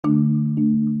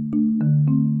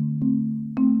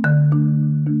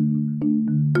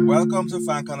Welcome to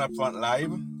Frank on Upfront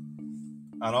Live, an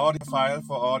audio file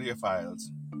for audiophiles.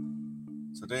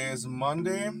 Today is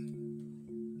Monday,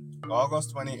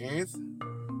 August 28th,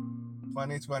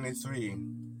 2023.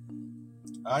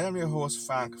 I am your host,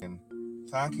 Frank.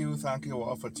 Thank you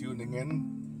all for tuning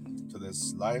in to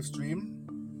this live stream.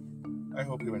 I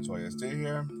hope you enjoy your stay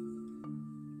here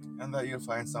and that you'll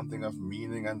find something of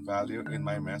meaning and value in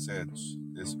my message.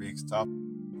 This week's topic: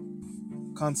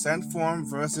 consent form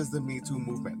versus the MeToo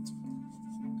movement.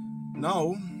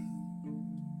 Now,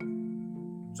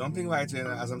 jumping right in,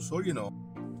 as I'm sure you know,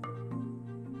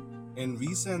 in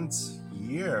recent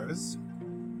years,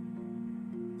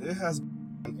 there has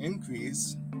been an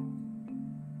increase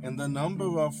in the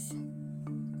number of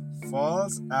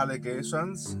false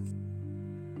allegations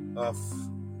of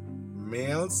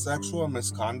male sexual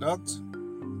misconduct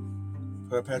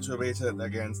perpetrated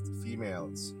against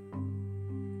females.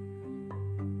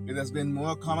 It has been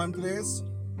more commonplace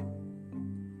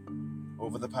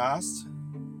over the past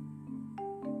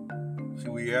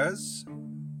few years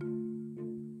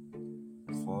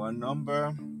for a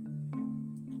number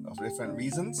of different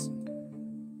reasons,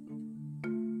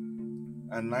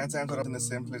 and 9 times out of 10 is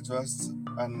simply just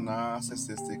a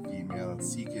narcissistic female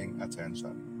seeking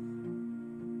attention.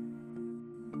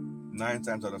 9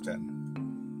 times out of 10.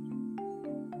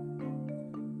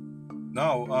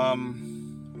 Now,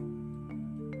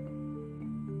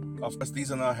 of course,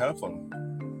 these are not helpful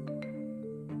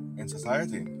in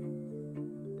society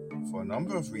for a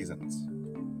number of reasons.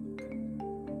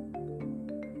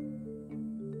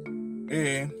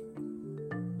 A,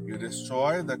 you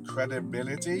destroy the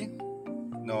credibility.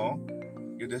 No,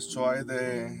 you destroy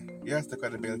the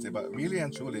credibility, but really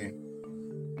and truly,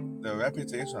 the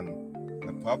reputation,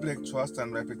 the public trust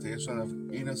and reputation of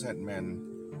innocent men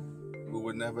who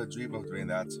would never dream of doing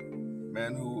that.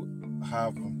 Men who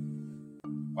have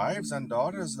wives and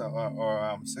daughters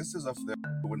or sisters of theirs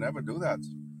who would never do that.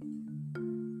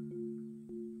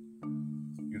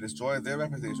 You destroy their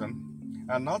reputation.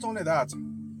 And not only that,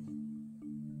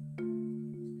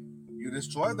 you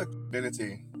destroy the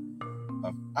credibility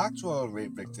of actual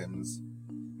rape victims,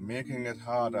 making it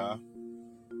harder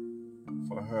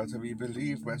for her to be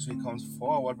believed when she comes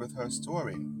forward with her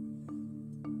story.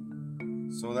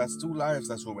 So that's 2 lives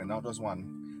that's ruined, not just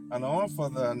one. And all for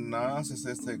the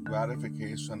narcissistic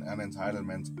gratification and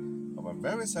entitlement of a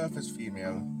very selfish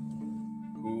female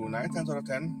who 9 times out of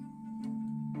 10,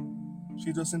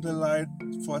 she just simply lied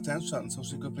for attention so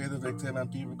she could play the victim and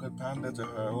people could pander to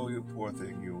her. Oh, you poor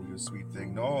thing, you sweet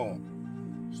thing. No,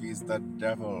 she's the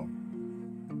devil.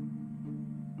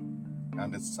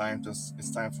 And it's time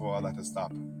for all that to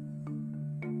stop.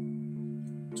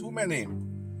 Too many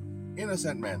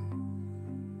innocent men,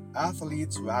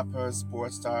 athletes, rappers,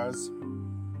 sports stars,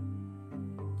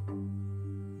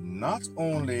 not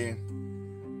only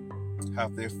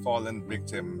have they fallen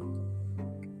victim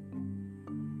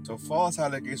to false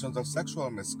allegations of sexual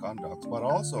misconduct, but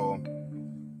also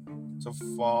to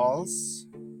false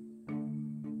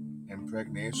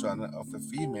impregnation of the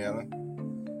female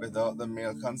without the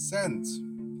male consent.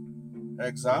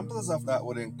 Examples of that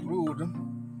would include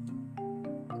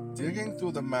digging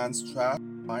through the man's trash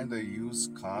to find a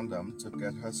used condom to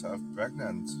get herself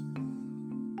pregnant,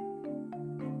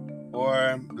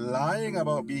 or lying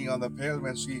about being on the pill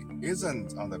when she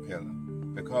isn't on the pill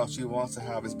because she wants to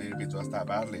have his baby just that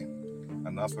badly,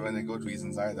 and not for any good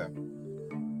reasons either.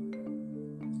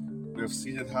 We've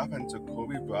seen it happen to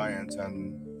Kobe Bryant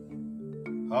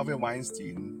and Harvey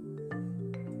Weinstein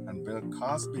and Bill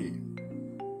Cosby.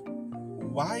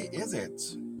 Why is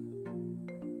it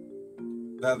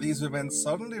that these women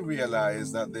suddenly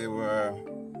realize that they were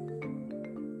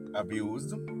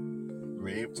abused,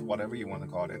 raped, whatever you want to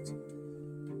call it,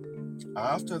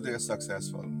 after they're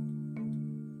successful?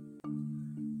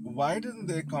 Why didn't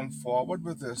they come forward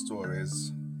with their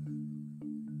stories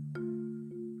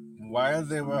while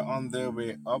they were on their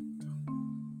way up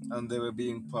and they were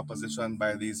being propositioned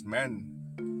by these men?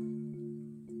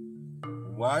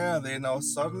 Why are they now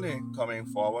suddenly coming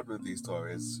forward with these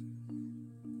stories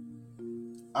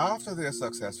after they're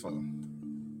successful?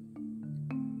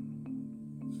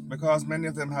 Because many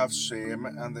of them have shame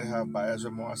and they have buyer's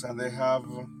remorse and they have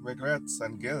regrets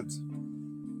and guilt.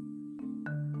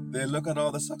 They look at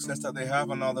all the success that they have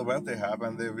and all the wealth they have,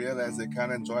 and they realize they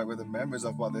can't enjoy it with the memories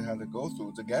of what they had to go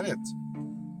through to get it.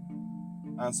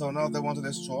 And so now they want to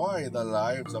destroy the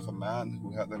lives of a man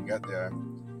who helped them get there,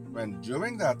 when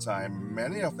during that time,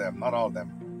 many of them, not all of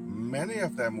them, many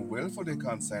of them willfully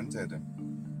consented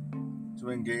to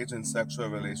engage in sexual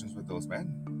relations with those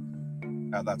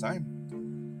men at that time.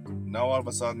 Now all of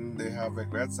a sudden they have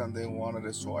regrets and they want to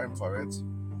destroy him for it.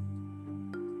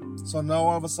 So now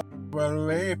all of a sudden they were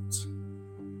raped.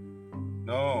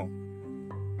 No,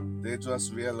 they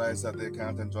just realize that they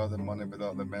can't enjoy the money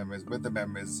without the memories, with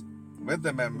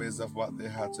the memories of what they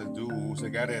had to do to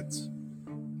get it.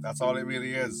 That's all it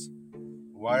really is.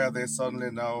 Why are they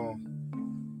suddenly now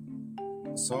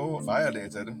so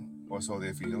violated, or so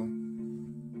they feel,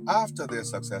 after they're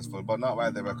successful, but not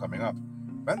while they were coming up?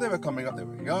 When they were coming up, they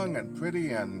were young and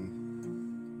pretty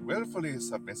and willfully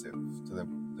submissive to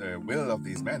the will of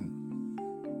these men.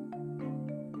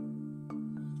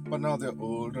 But now they're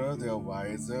older, they're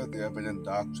wiser, they have been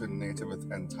indoctrinated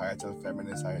with entitled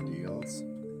feminist ideals.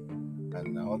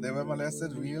 And now they were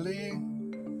molested, really?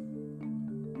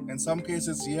 In some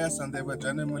cases, yes, and they were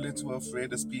genuinely too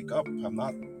afraid to speak up. I'm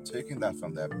not taking that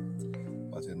from them.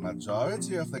 But in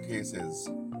majority of the cases,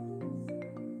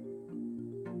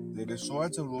 they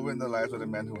destroyed to ruin the lives of the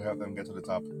men who helped them get to the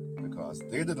top because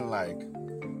they didn't like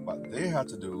what they had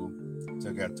to do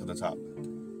to get to the top.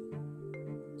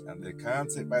 And they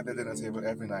can't sit by the dinner table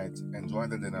every night enjoying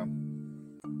the dinner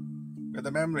with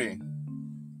the memory.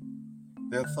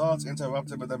 Their thoughts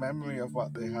interrupted with the memory of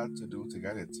what they had to do to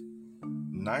get it.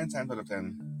 9 times out of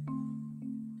 10.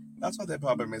 That's what their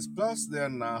problem is. Plus, they're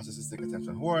narcissistic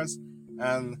attention whores,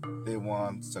 and they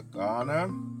want to garner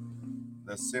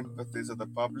the sympathies of the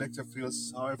public to feel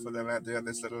sorry for them, that they're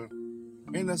this little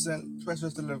innocent,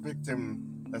 precious little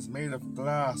victim that's made of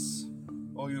glass.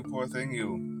 Oh, you poor thing,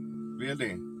 you.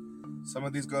 Really? Some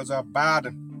of these girls are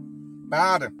bad.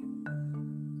 Bad.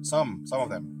 Some of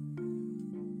them.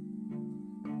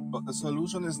 But the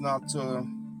solution is not to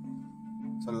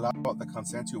lie about the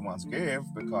consent you once gave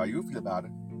because you feel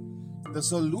bad. The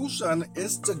solution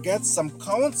is to get some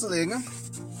counseling,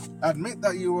 admit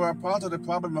that you were a part of the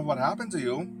problem of what happened to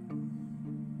you,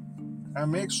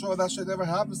 and make sure that shit never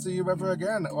happens to you ever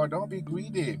again. Or don't be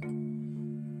greedy.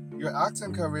 Your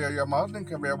acting career, your modeling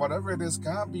career, whatever it is,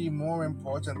 can't be more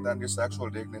important than your sexual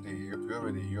dignity, your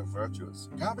purity, your virtues.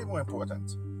 Can't be more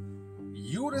important.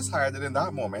 You decided in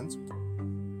that moment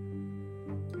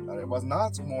that it was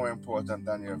not more important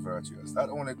than your virtues. That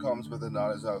only comes with the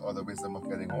knowledge or the wisdom of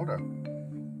getting older.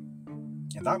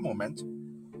 In that moment,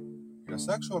 your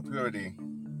sexual purity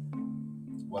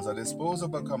was a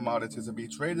disposable commodity to be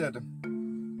traded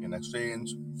in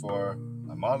exchange for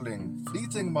a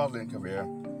fleeting modeling career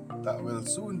that will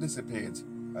soon dissipate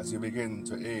as you begin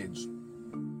to age.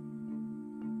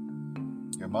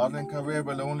 Your modeling career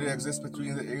will only exist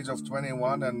between the age of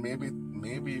 21 and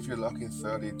maybe if you're lucky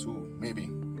 32, maybe.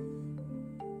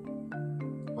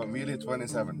 But really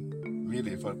 27,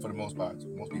 really for the most part,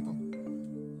 most people.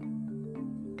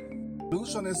 The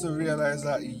solution is to realize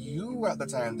that you at the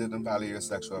time didn't value your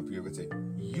sexual purity.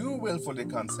 You willfully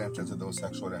consented to those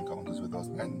sexual encounters with those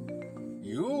men.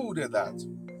 You did that.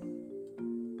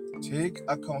 Take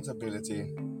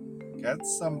accountability, get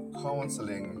some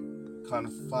counseling,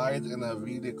 confide in a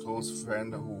really close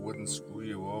friend who wouldn't screw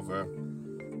you over,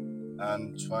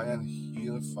 and try and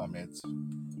heal from it.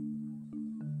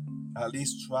 At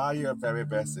least try your very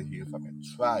best to heal from it.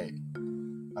 Try.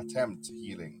 Attempt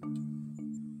healing.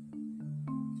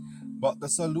 But the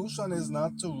solution is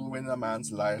not to ruin a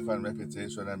man's life and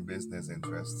reputation and business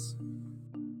interests.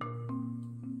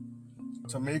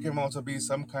 To make him out to be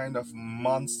some kind of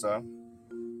monster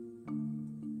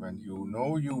when you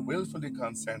know you willfully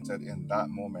consented in that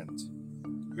moment.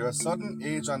 Your sudden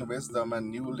age and wisdom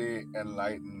and newly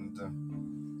enlightened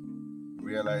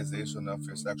realization of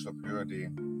your sexual purity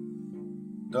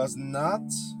does not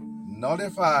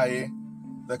nullify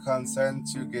the consent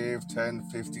you gave 10,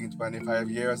 15, 25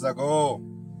 years ago.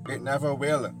 It never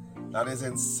will. That is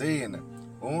insane.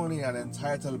 Only an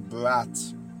entitled brat,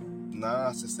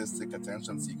 narcissistic,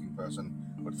 attention-seeking person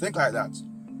would think like that.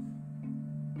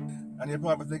 And you're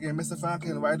probably thinking, Mr.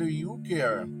 Franklin, why do you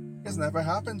care? It's never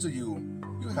happened to you.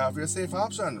 You have your safe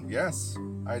option. Yes,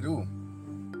 I do.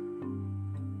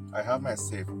 I have my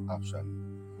safe option.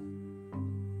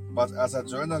 But as a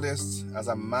journalist, as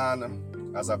a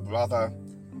man, as a brother,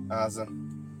 as a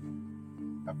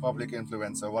public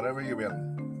influencer, whatever you will,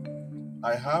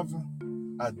 I have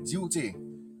a duty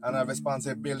and a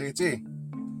responsibility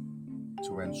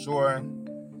to ensure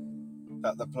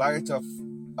that the plight of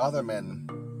other men,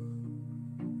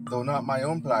 though not my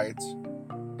own plight,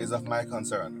 is of my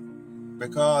concern.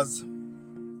 Because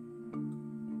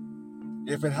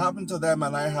if it happened to them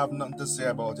and I have nothing to say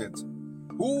about it,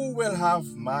 who will have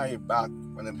my back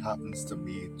when it happens to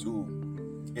me too?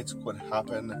 It could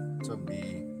happen to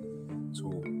me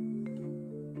too.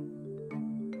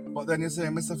 But then you say,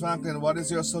 Mr. Franklin, what is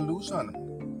your solution?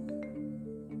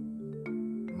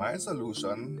 My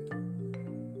solution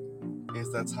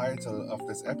is the title of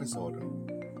this episode.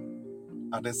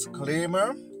 A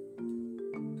disclaimer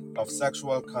of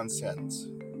sexual consent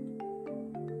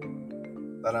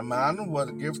that a man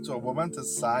would give to a woman to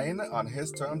sign on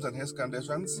his terms and his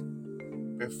conditions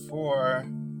before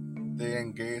they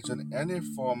engage in any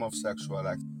form of sexual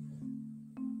activity.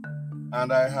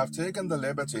 And I have taken the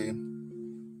liberty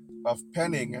of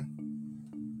penning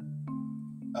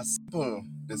a simple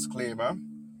disclaimer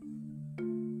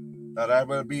that I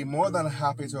will be more than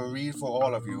happy to read for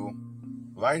all of you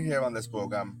right here on this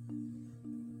program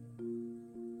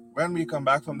when we come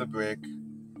back from the break,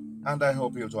 and I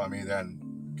hope you'll join me then.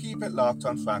 Keep it locked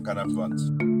on Frank and Upfront.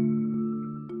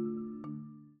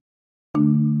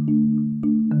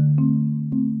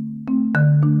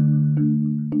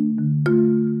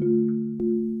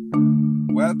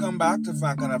 Welcome back to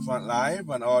Frank and Upfront Live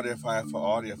on Audiophile for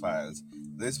Audiophiles.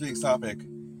 This week's topic,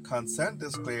 consent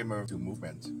disclaimer to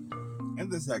movement. In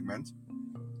this segment,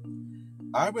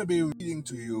 I will be reading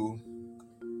to you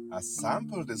a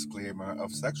sample disclaimer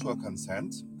of sexual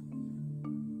consent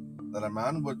that a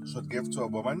man should give to a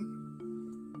woman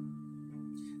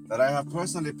that I have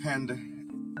personally penned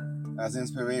as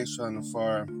inspiration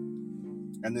for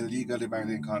any legally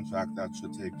binding contract that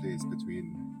should take place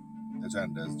between the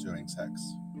genders during sex.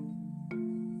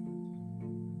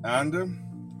 And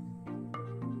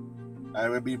I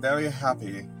will be very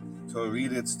happy to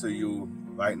read it to you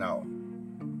right now.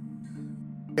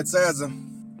 It says,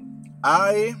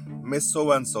 I, Miss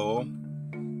So-and-so,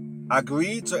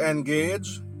 agree to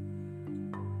engage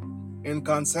in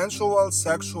consensual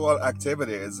sexual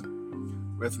activities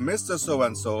with Mr.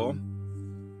 So-and-so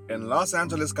in Los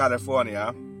Angeles,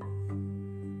 California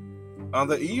on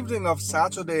the evening of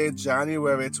Saturday,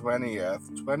 January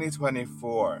 20th,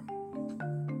 2024.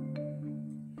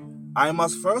 I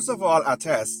must first of all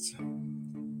attest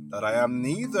that I am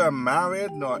neither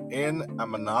married nor in a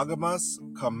monogamous,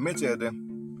 committed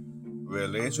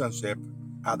relationship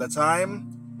at the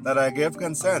time that I give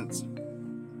consent,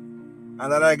 and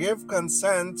that I give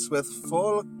consent with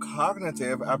full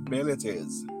cognitive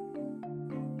abilities.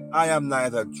 I am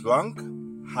neither drunk,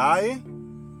 high,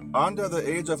 under the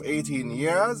age of 18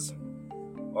 years,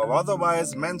 or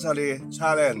otherwise mentally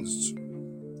challenged,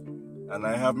 and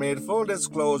I have made full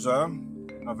disclosure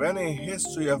of any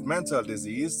history of mental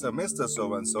disease to Mr.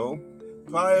 So-and-so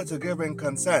prior to giving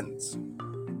consent.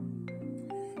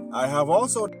 I have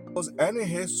also disclosed any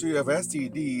history of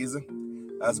STDs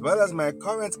as well as my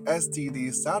current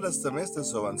STD status to Mr.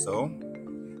 So-and-so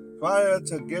prior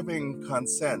to giving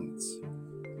consent.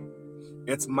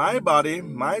 It's my body,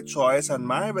 my choice, and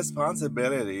my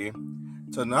responsibility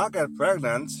to not get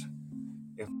pregnant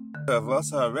if either of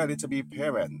us are ready to be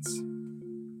parents.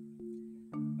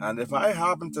 And if I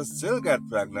happen to still get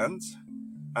pregnant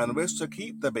and wish to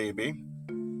keep the baby,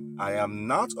 I am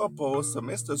not opposed to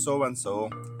Mr. So-and-so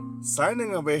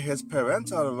signing away his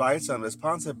parental rights and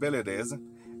responsibilities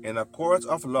in a court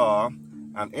of law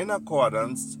and in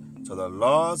accordance to the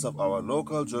laws of our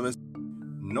local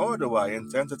jurisdiction, nor do I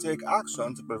intend to take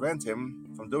action to prevent him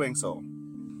from doing so.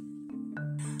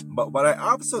 But what I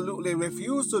absolutely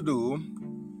refuse to do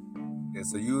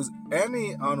is to use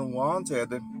any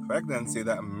unwanted pregnancy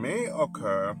that may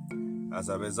occur as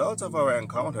a result of our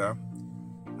encounter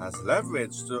as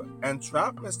leverage to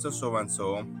entrap Mr.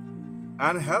 So-and-so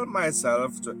and help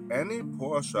myself to any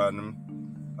portion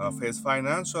of his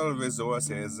financial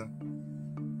resources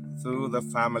through the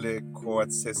family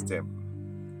court system.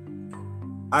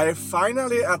 I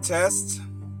finally attest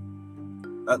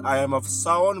that I am of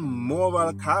sound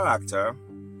moral character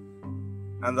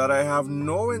and that I have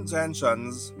no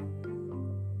intentions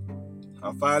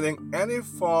of filing any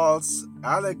false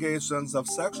allegations of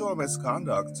sexual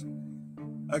misconduct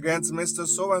against Mr.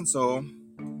 So-and-so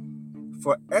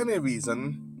for any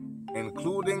reason,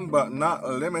 including but not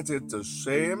limited to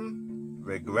shame,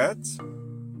 regret,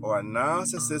 or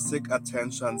narcissistic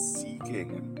attention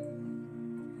seeking,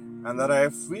 and that I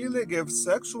freely give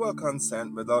sexual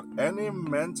consent without any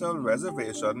mental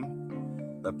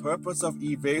reservation, the purpose of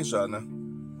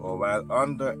evasion, or while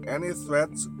under any threat,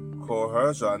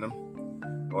 coercion,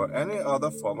 or any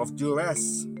other form of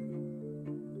duress.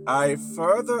 I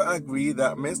further agree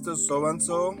that Mr.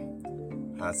 So-and-so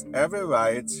has every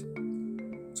right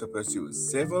to pursue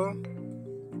civil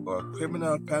or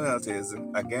criminal penalties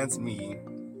against me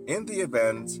in the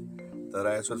event that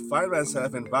I should find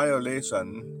myself in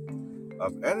violation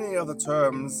of any of the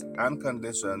terms and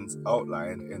conditions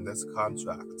outlined in this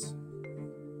contract.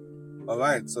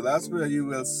 Alright, so that's where you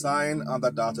will sign on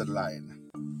the dotted line.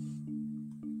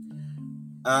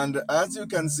 And as you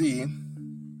can see,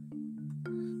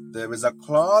 There is a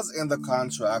clause in the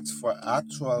contract for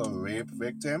actual rape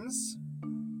victims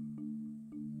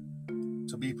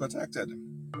to be protected.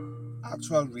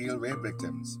 Actual real rape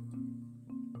victims.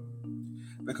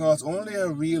 Because only a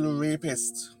real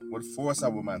rapist would force a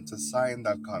woman to sign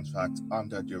that contract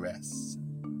under duress.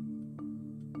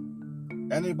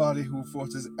 Anybody who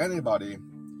forces anybody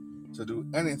to do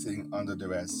anything under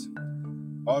duress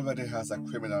already has a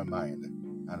criminal mind.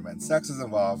 And when sex is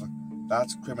involved, that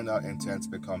criminal intent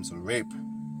becomes rape.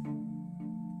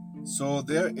 So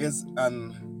there is a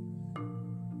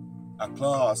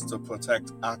clause to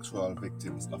protect actual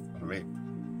victims of rape.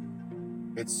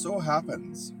 It so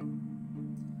happens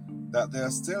that there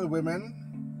are still women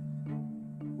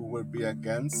who would be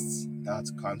against that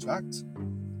contract,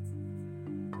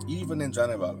 even in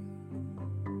general.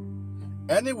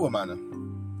 Any woman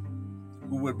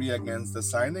who would be against the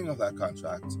signing of that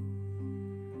contract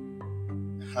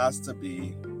has to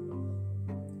be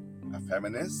a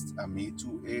feminist, a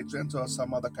MeToo agent, or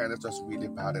some other kind of just really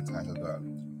bad entitled girl.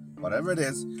 Whatever it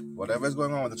is, whatever is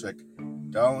going on with the chick,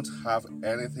 don't have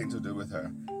anything to do with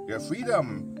her. Your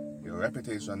freedom, your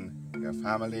reputation, your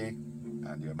family,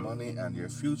 and your money and your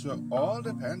future all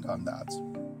depend on that.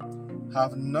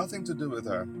 Have nothing to do with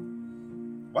her.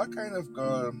 What kind of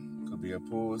girl could be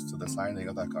opposed to the signing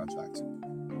of that contract?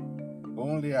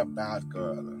 Only a bad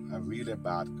girl, a really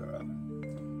bad girl.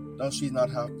 Does she not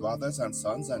have brothers and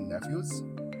sons and nephews?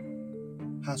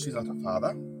 Has she not a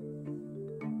father?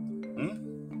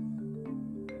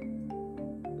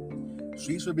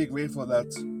 She should be grateful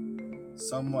that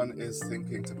someone is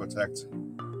thinking to protect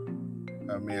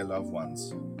her male loved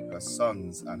ones, her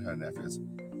sons and her nephews.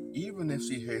 Even if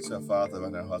she hates her father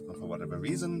and her husband for whatever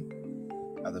reason,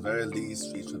 at the very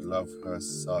least she should love her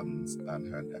sons and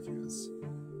her nephews.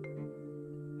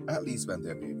 At least when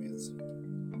they're babies.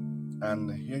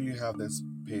 And here you have this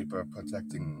paper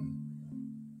protecting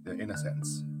their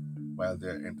innocence while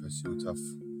they're in pursuit of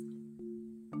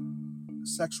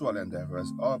sexual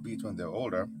endeavors, albeit when they're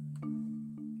older.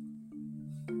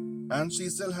 And she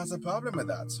still has a problem with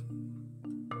that.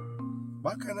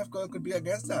 What kind of girl could be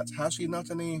against that? Has she not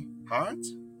any heart?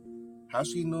 Has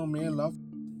she no male love?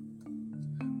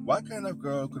 What kind of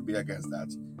girl could be against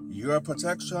that? Your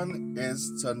protection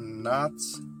is to not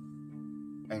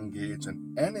engage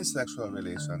in any sexual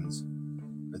relations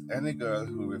with any girl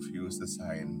who refuses to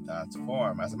sign that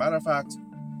form. As a matter of fact,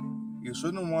 you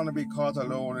shouldn't want to be caught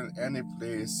alone in any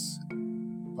place,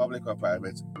 public or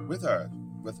private, with her,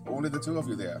 with only the two of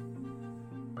you there.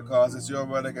 Because it's your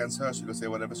word against her. She could say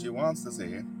whatever she wants to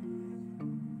say,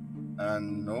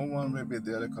 and no one will be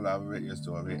there to corroborate your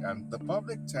story. And the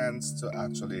public tends to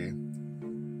actually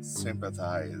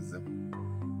sympathize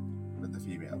with the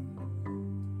female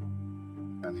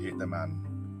and hate the man.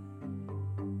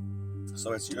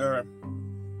 So it's your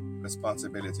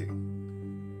responsibility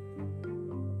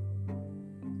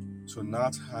to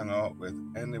not hang out with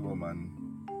any woman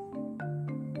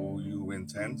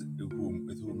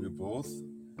with whom you both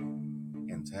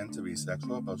intend to be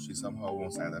sexual, but she somehow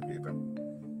won't sign that paper.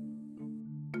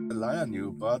 Rely on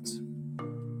you, but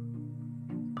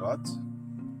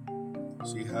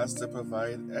she has to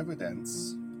provide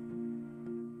evidence.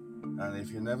 And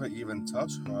if you never even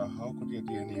touch her, how could your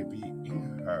DNA be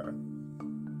in her?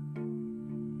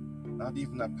 Not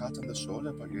even a pat on the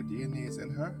shoulder, but your DNA is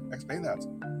in her? Explain that.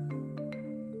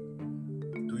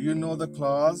 Do you know the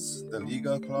clause, the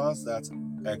legal clause that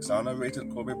exonerated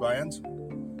Kobe Bryant?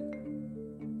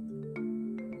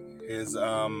 His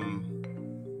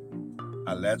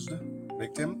alleged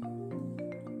victim,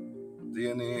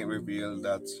 DNA revealed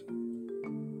that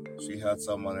she had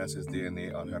someone else's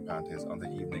DNA on her panties on the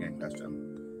evening in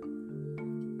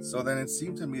question. So then it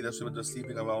seemed to me that she was just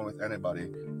sleeping around with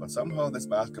anybody, but somehow this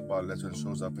basketball legend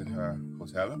shows up in her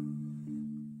hotel,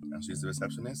 and she's the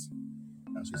receptionist,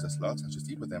 and she's a slut, and she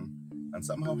sleeps with him, and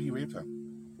somehow he raped her,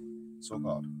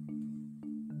 so-called.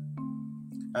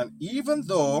 And even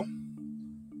though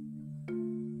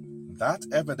that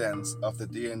evidence of the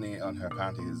DNA on her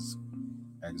panties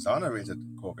exonerated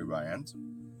Kobe Bryant,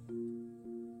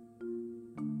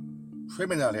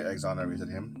 criminally exonerated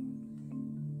him,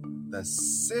 the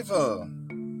civil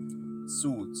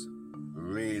suit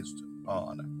raged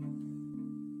on.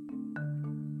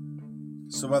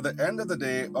 So at the end of the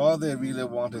day, all they really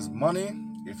want is money.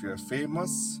 If you're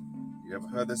famous, you ever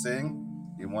heard the saying,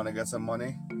 you want to get some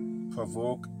money,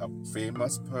 provoke a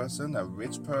famous person, a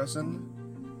rich person,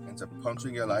 into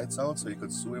punching your lights out so you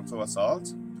could sue him for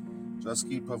assault. Just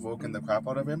keep provoking the crap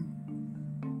out of him.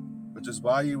 Which is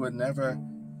why you would never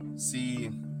see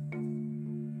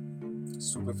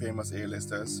super famous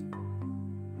A-listers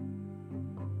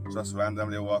just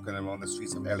randomly walking around the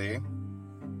streets of LA.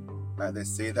 And they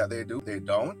say that they do, they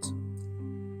don't,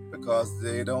 because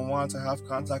they don't want to have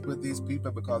contact with these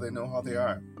people because they know how they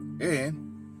are. A,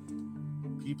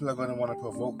 people are going to want to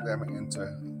provoke them into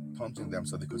punching them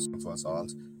so they could sue for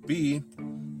assault. B,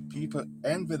 people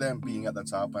envy them being at the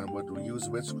top and would use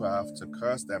witchcraft to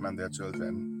curse them and their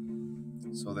children,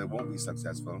 so they won't be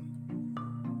successful.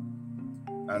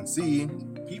 And C,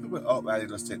 people will outrightly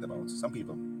just take them out. Some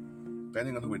people,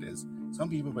 depending on who it is, some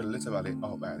people will literally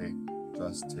outrightly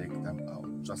just take them out,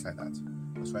 just like that.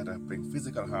 Just try to bring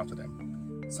physical harm to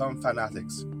them. Some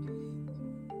fanatics.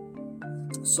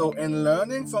 So in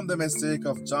learning from the mistake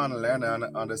of John Lennon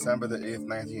on December the 8th,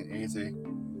 1980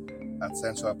 at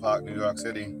Central Park, New York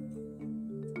City,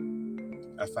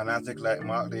 a fanatic like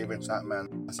Mark David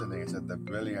Chapman assassinated the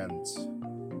brilliant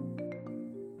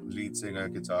lead singer,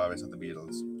 guitarist of the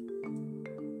Beatles,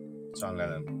 John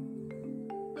Lennon.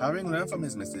 Having learned from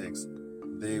his mistakes,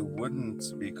 they wouldn't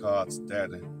be caught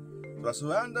dead, just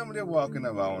randomly walking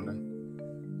around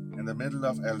in the middle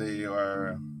of LA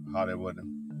or Hollywood.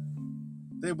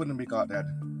 They wouldn't be caught dead.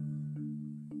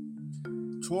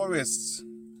 Tourists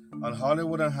on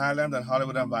Hollywood and Highland and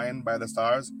Hollywood and Vine by the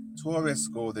stars, tourists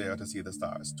go there to see the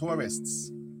stars.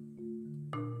 Tourists.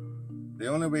 The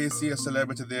only way you see a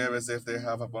celebrity there is if they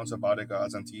have a bunch of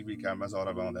bodyguards and TV cameras all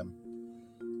around them.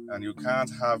 And you can't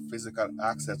have physical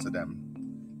access to them.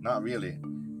 Not really.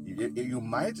 You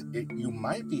might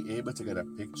be able to get a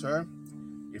picture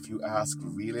if you ask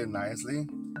really nicely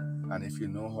and if you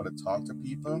know how to talk to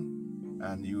people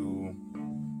and you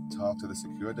talk to the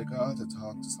security guard, to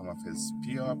talk to some of his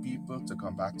PR people, to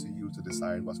come back to you to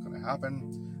decide what's going to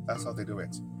happen. That's how they do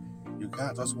it. You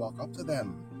can't just walk up to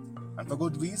them. And for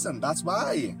good reason. That's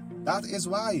why. That is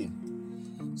why.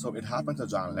 So it happened to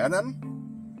John Lennon.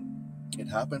 It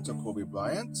happened to Kobe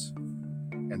Bryant.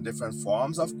 In different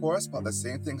forms, of course, but the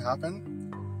same thing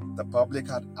happened. The public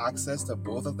had access to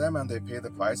both of them and they paid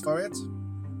the price for it.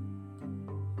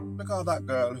 Because that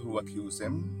girl who accused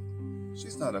him,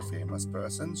 she's not a famous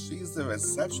person. She's the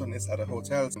receptionist at a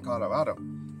hotel in Colorado.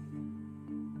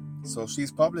 So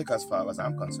she's public as far as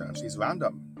I'm concerned. She's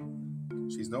random.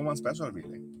 She's no one special,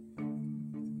 really.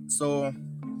 So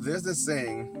there's this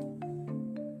saying,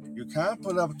 you can't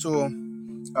pull up to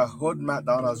a hood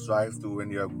McDonald's drive-thru in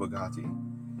your Bugatti.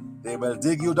 They will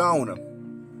dig you down.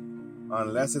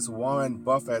 Unless it's Warren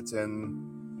Buffett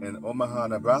in Omaha,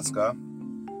 Nebraska.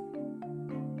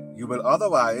 You will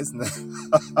otherwise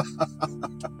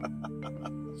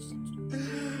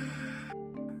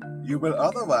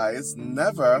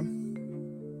never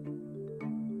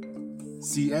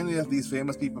see any of these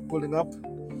famous people pulling up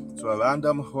to a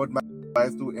random hood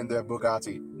drive-thru in their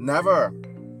Bugatti. Never.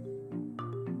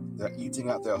 They're eating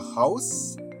at their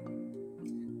house,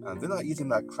 and they're not eating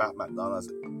that crap McDonald's.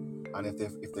 And if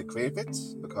they crave it,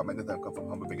 because many of them come from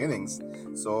humble beginnings,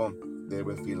 so they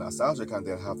will feel nostalgic and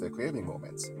they'll have their craving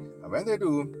moments. And when they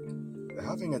do, they're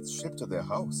having it shipped to their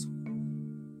house.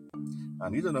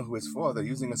 And you don't know who it's for. They're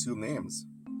using assumed names.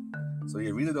 So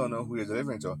you really don't know who you're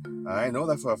delivering to. And I know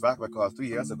that for a fact because 3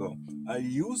 years ago, I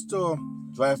used to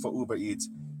drive for Uber Eats.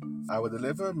 I would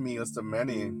deliver meals to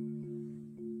many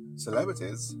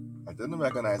celebrities. I didn't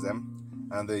recognize them,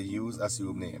 and they use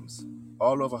assumed names.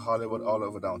 All over Hollywood, all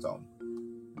over downtown.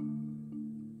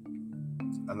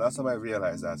 And that's how I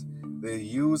realized that. They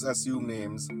use assumed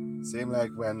names. Same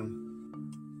like when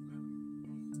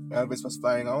Elvis was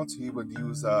flying out, he would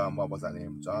use, what was that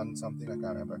name? John something, I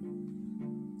can't remember.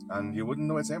 And you wouldn't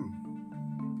know it's him.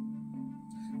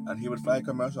 And he would fly a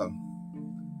commercial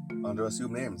under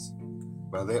assumed names.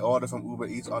 Well, they order from Uber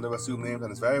Eats under assumed names,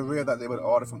 and it's very rare that they would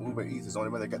order from Uber Eats. It's only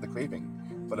when they get the craving.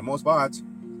 For the most part,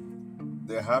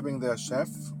 they're having their chef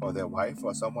or their wife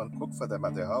or someone cook for them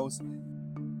at their house.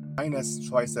 Finest,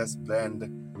 choicest blend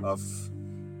of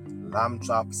lamb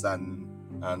chops and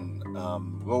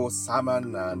roast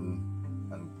salmon and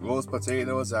roast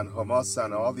potatoes and hummus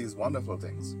and all these wonderful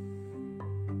things.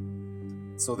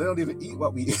 So they don't even eat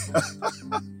what we eat.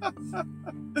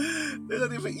 They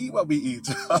don't even eat what we eat.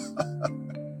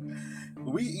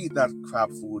 We eat that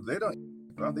crap food. They don't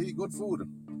eat. They eat good food.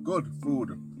 Good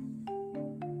food.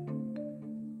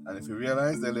 And if you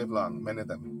realize, they live long. Many of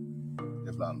them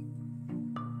live long.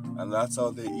 And that's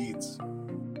how they eat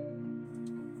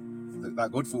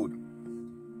that good food.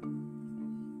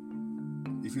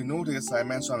 If you notice, I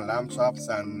mentioned lamb chops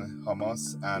and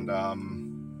hummus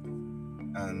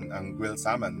and grilled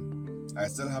salmon. I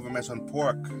still haven't mentioned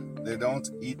pork. They don't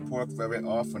eat pork very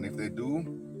often. If they do,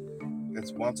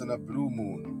 it's once in a blue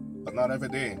moon, but not every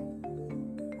day.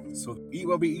 So eat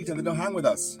what we eat and they don't hang with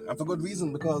us. And for good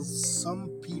reason, because some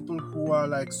people who are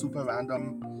like super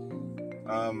random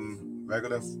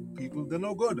regular people, they're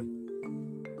no good.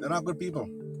 They're not good people.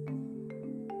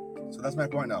 So that's my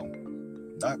point now.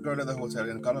 That girl at the hotel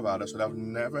in Colorado should have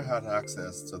never had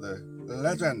access to the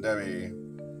legendary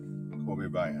Kobe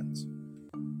Bryant.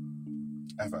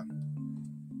 Ever.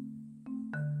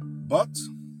 But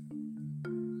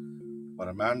what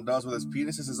a man does with his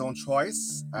penis is his own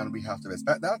choice, and we have to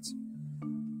respect that.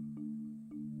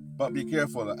 But be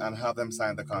careful and have them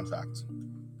sign the contract.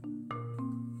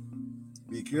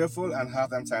 Be careful and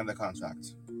have them sign the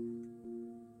contract.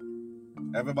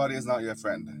 Everybody is not your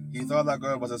friend. He thought that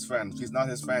girl was his friend. She's not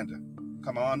his friend.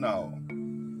 Come on now.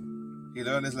 He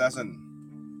learned his lesson,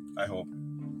 I hope.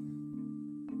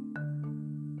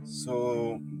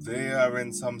 So they are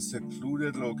in some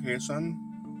secluded location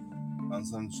on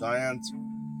some giant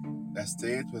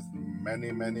estate with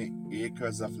many, many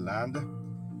acres of land,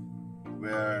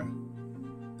 where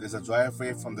there's a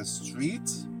driveway from the street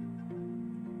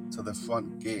to the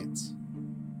front gate.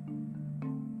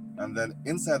 And then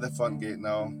inside the front gate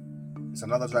now, is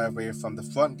another driveway from the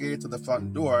front gate to the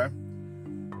front door.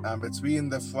 And between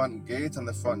the front gate and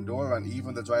the front door, and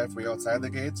even the driveway outside the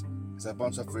gate, is a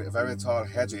bunch of very tall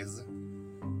hedges.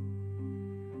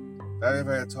 Very,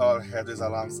 very tall hedges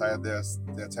alongside their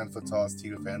 10-foot tall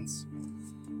steel fence,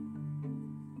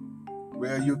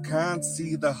 where you can't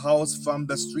see the house from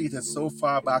the street. It's so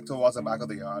far back towards the back of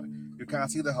the yard. You can't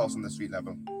see the house from the street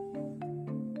level.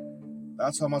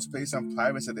 That's how much space and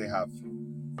privacy they have.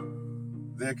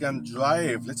 They can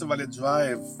literally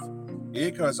drive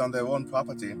acres on their own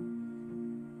property,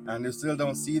 and you still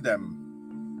don't see them.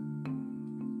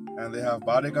 And they have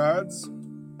bodyguards.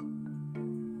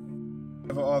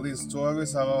 All these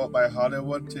tourists are out by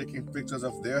Hollywood taking pictures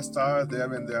of their star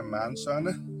there in their mansion,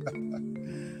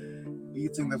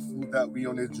 eating the food that we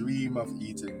only dream of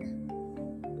eating.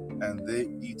 And they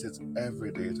eat it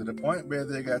every day to the point where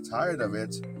they get tired of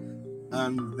it.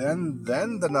 And then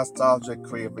the nostalgic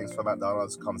cravings for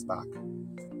McDonald's comes back.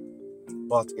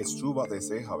 But it's true what they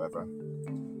say, however.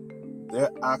 Their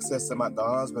access to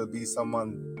McDonald's will be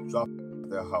someone dropping at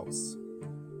their house.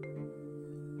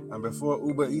 And before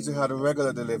Uber Eats, you had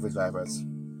regular delivery drivers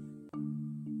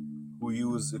who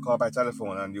you call by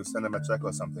telephone and you send them a check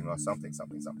or something,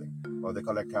 or they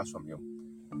collect cash from you.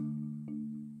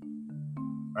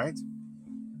 Right?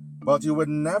 But you would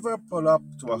never pull up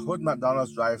to a hood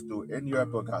McDonald's drive-thru in your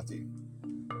Bugatti.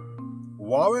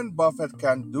 Warren Buffett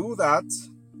can do that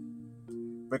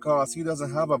because he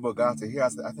doesn't have a Bugatti. He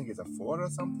has, I think it's a Ford or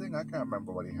something. I can't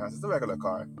remember what he has. It's a regular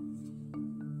car.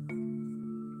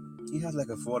 He has like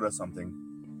a Ford or something.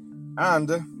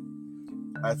 And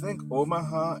I think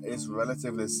Omaha is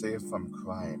relatively safe from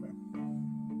crime.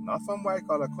 Not from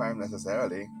white-collar crime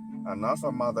necessarily, and not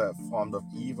from other forms of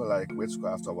evil like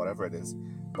witchcraft or whatever it is,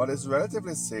 but it's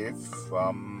relatively safe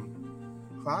from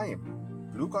crime,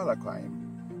 blue-collar crime.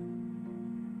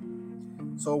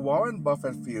 So Warren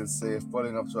Buffett feels safe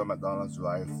pulling up to a McDonald's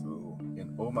drive-thru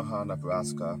in Omaha,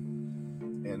 Nebraska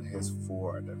in his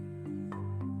Ford.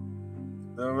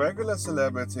 The regular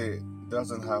celebrity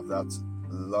doesn't have that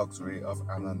luxury of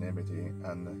anonymity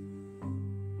and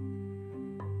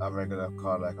a regular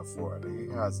car like a Ford. He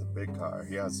has a big car.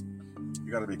 You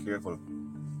gotta be careful.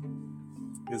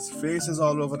 His face is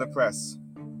all over the press.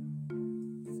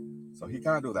 So he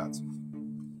can't do that.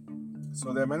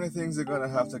 So there are many things you're gonna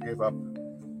have to give up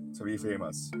to be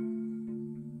famous.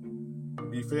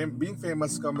 Being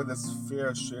famous comes with its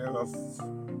fair share of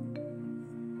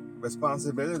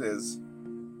responsibilities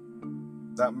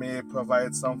that may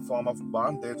provide some form of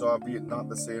bondage, albeit not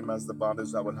the same as the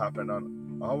bondage that would happen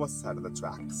on our side of the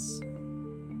tracks.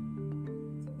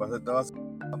 But it does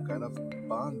some kind of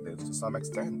bondage to some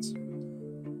extent.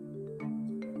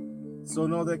 So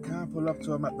no, they can't pull up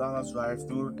to a McDonald's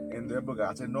drive-thru in their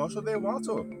Bugatti, nor should they want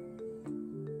to.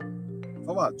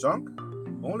 For what, junk?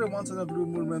 Only once in a blue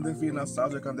moon when they feel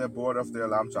nostalgic and they're bored of their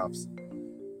lamb chops.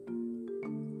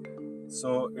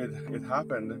 So it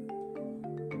happened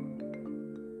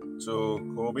to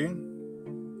Kobe.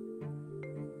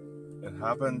 It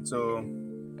happened to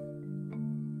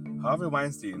Harvey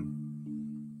Weinstein.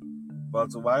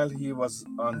 But while he was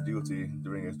on duty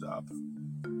doing his job,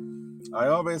 I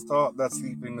always thought that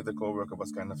sleeping with a coworker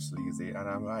was kind of sleazy, and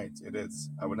I'm right, it is.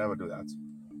 I would never do that.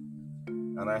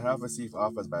 And I have received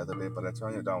offers, by the way, but I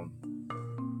turn it down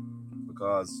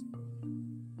because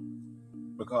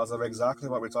of exactly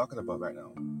what we're talking about right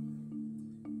now.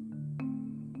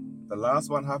 The last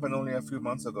one happened only a few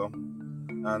months ago,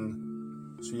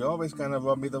 and she always kind of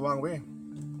rubbed me the wrong way.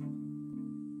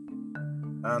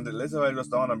 And it literally just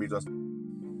dawned on me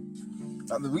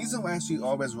and the reason why she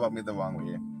always rubbed me the wrong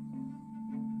way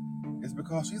is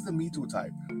because she's the MeToo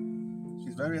type.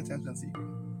 She's very attention seeking.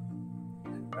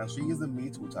 And she is the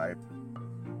MeToo type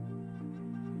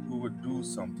who would do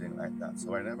something like that.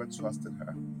 So I never trusted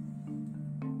her.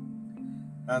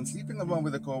 And sleeping along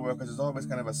with the co-workers is always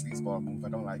kind of a sleazeball move. I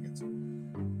don't like it.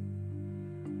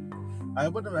 I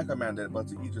wouldn't recommend it, but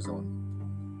to each his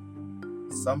own.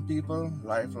 Some people,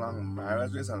 lifelong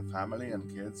marriages and family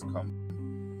and kids come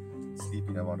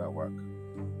sleeping around at work.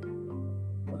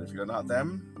 But if you're not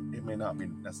them, it may not be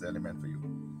necessarily meant for you.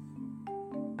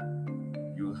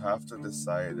 You have to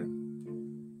decide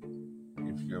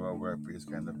if you're a workplace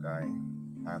kind of guy.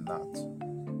 I'm not.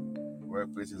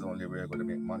 Workplace is only where you're going to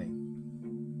make money.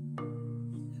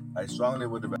 I strongly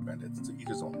would recommend it to each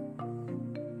his own.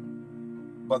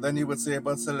 But then you would say,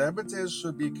 but celebrities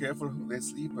should be careful who they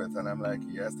sleep with. And I'm like,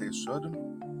 yes, they should.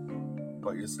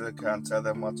 But you still can't tell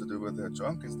them what to do with their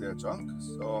junk. It's their junk.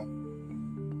 So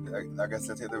I guess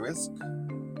they take the risk.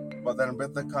 But then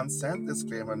with the consent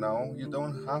disclaimer now, you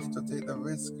don't have to take the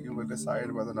risk. You will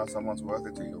decide whether or not someone's worth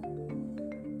it to you.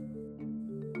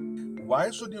 Why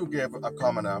should you give a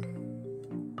commoner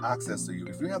access to you?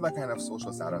 If you have that kind of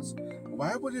social status,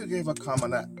 why would you give a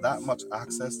commoner that much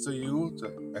access to you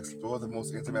to explore the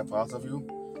most intimate parts of you?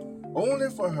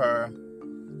 Only for her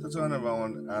to turn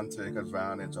around and take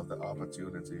advantage of the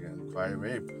opportunity and cry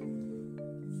rape.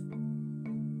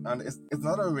 And it's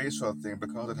not a racial thing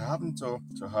because it happened to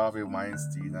Harvey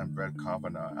Weinstein and Brett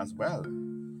Kavanaugh as well.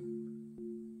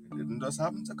 It didn't just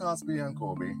happen to Cosby and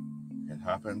Kobe. It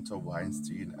happened to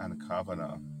Weinstein and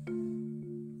Kavanaugh.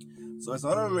 So it's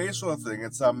not a racial thing.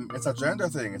 It's a gender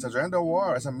thing. It's a gender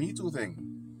war. It's a MeToo thing.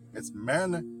 It's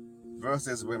men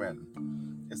versus women.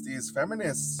 It's these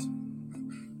feminists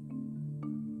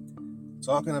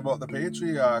talking about the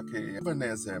patriarchy,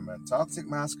 feminism, and toxic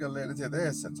masculinity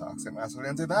this and toxic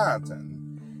masculinity that,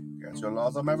 and get your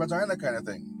laws on my vagina kind of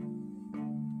thing.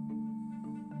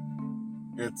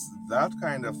 It's that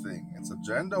kind of thing. It's a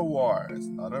gender war. It's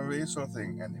not a racial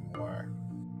thing anymore.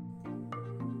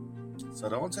 So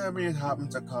don't tell me it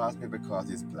happened to Cosby because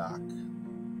he's black.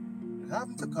 It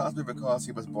happened to Cosby because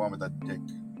he was born with a dick.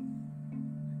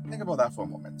 Think about that for a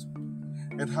moment.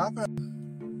 It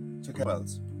happened to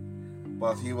Wells,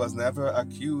 but he was never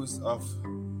accused of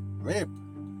rape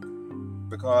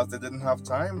because they didn't have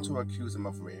time to accuse him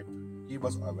of rape. He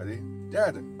was already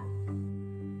dead.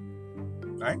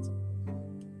 Right?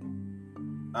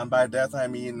 And by death I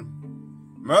mean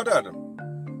murdered.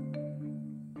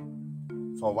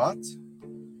 For what?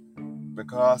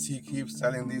 Because he keeps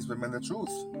telling these women the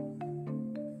truth.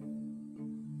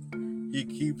 He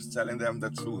keeps telling them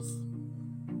the truth.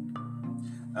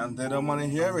 And they don't want to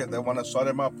hear it. They want to shut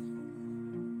him up.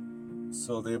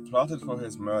 So they plotted for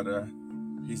his murder.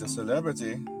 He's a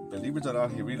celebrity. Believe it or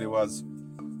not, he really was.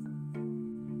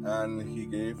 And he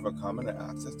gave a commoner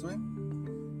access to him.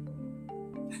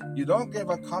 You don't give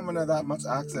a commoner that much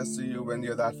access to you when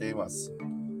you're that famous.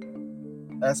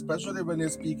 Especially when you're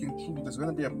speaking truth. There's going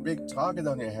to be a big target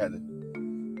on your head.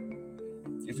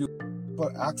 If you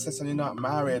put access and you're not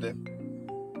married,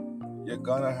 you're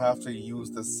going to have to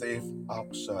use the safe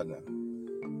option.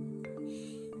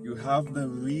 You have the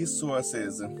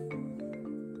resources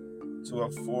to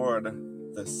afford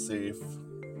the safe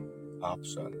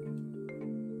option.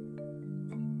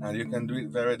 And you can do it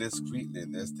very discreetly.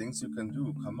 There's things you can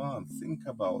do. Come on, think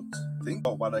about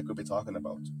what I could be talking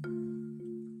about.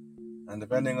 And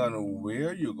depending on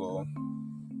where you go,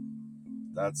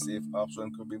 that safe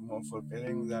option could be more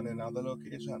fulfilling than in other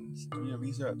locations. Do your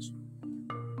research.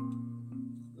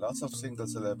 Lots of single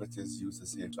celebrities use the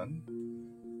safe option.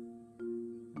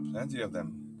 Plenty of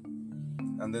them.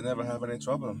 And they never have any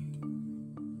trouble.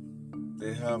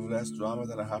 They have less drama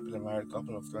than a happily married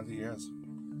couple of 20 years.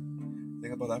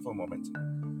 Think about that for a moment.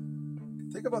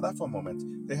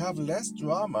 They have less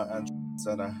drama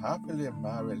than a happily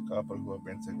married couple who have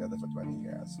been together for 20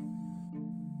 years.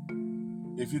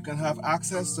 If you can have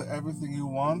access to everything you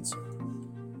want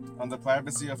on the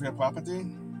privacy of your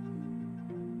property,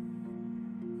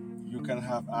 you can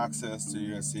have access to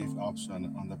your safe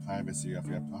option on the privacy of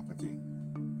your property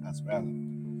as well.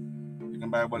 You can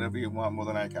buy whatever you want more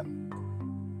than I can.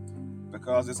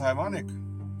 Because it's ironic.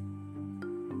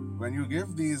 When you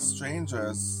give these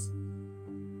strangers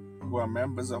who are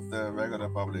members of the regular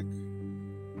public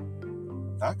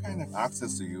that kind of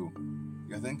access to you,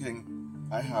 you're thinking,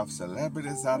 I have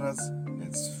celebrity status,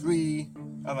 it's free,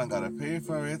 I don't gotta pay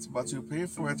for it, but you pay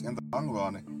for it in the long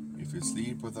run if you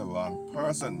sleep with the wrong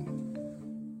person.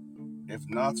 If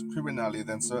not criminally,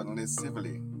 then certainly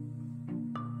civilly.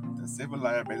 The civil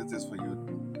liabilities for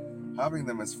you having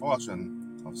the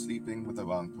misfortune of sleeping with the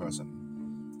wrong person.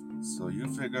 So you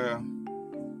figure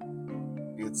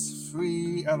it's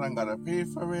free, I don't gotta pay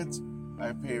for it.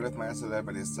 I pay with my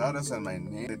celebrity status and my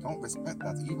name. They don't respect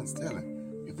that even still.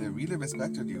 If they really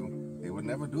respected you, they would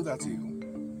never do that to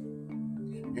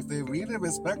you. If they really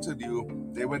respected you,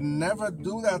 they would never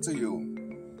do that to you.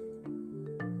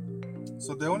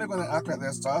 So they're only going to act like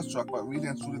they're starstruck, but really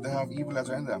and truly they have evil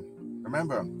agenda.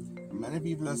 Remember, many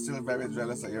people are still very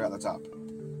jealous that you're at the top.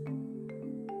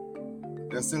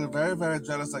 They're still very, very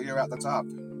jealous that you're at the top.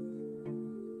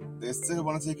 They still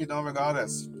want to take you down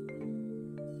regardless.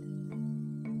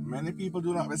 Many people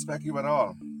do not respect you at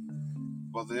all,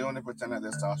 but they only pretend that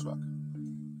they're starstruck.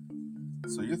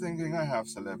 So you're thinking, I have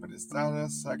celebrity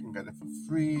status, I can get it for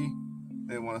free.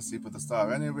 They want to sleep with the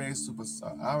star anyway,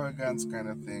 superstar arrogance kind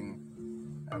of thing.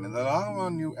 And in the long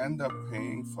run, you end up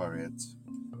paying for it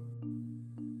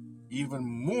even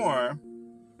more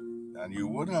than you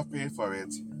would have paid for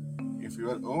it if you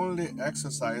had only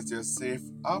exercised your safe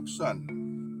option.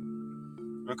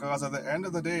 Because at the end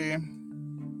of the day,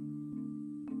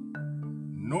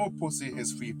 no pussy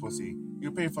is free pussy.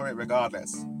 You pay for it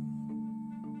regardless.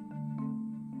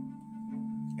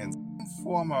 In some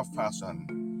form or fashion,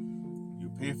 you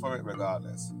pay for it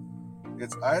regardless.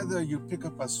 It's either you pick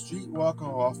up a streetwalker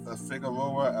off the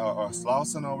Figueroa or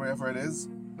Slauson or wherever it is,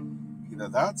 either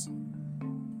that,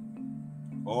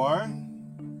 or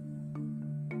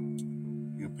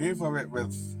you pay for it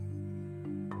with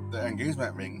the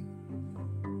engagement ring,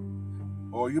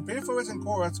 or you pay for it in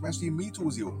court when she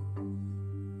MeToos you,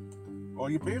 or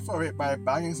you pay for it by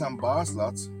bagging some bar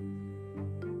sluts,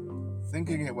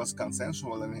 thinking it was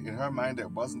consensual, and in her mind it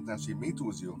wasn't, and she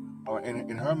MeToos you. Or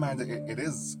in her mind, it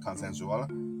is consensual,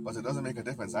 but it doesn't make a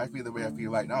difference. I feel the way I feel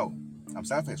right now. I'm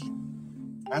selfish.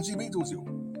 And she MeToos you.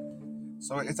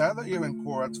 So it's either you're in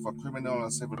court for criminal or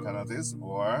civil penalties,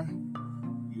 or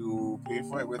you pay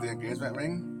for it with the engagement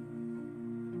ring,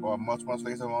 or much, much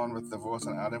later on with divorce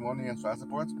and alimony and child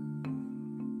support,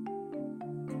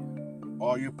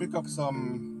 or you pick up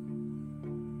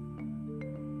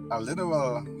a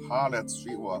literal harlot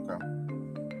streetwalker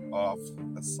off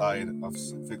the side of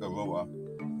Figueroa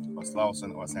or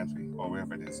Slauson or Century or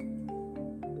wherever it is.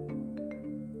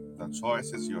 The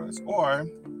choice is yours. Or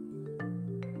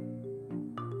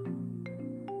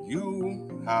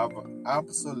you have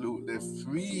absolutely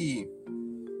free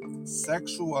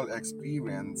sexual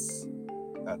experience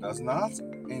that does not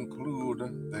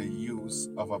include the use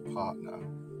of a partner.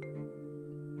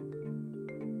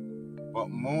 But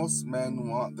most men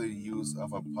want the use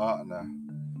of a partner.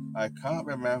 I can't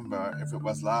remember if it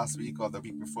was last week or the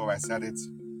week before I said it.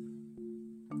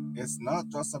 It's not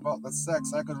just about the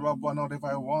sex. I could rub one out if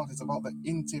I want. It's about the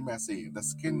intimacy, the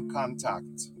skin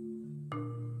contact.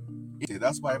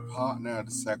 That's why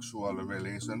partnered sexual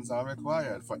relations are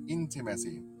required, for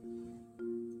intimacy.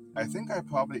 I think I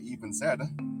probably even said,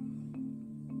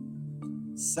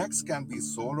 sex can be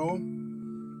solo,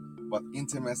 but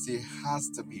intimacy has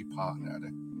to be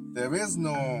partnered. There is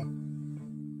no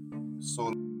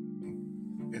solo.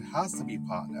 It has to be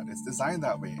partnered. It's designed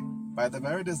that way. By the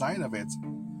very design of it,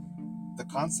 the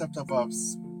concept of a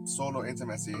solo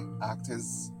intimacy act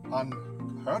is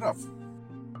unheard of.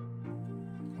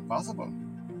 Impossible.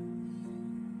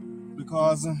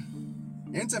 Because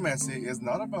intimacy is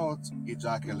not about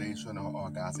ejaculation or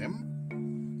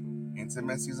orgasm.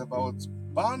 Intimacy is about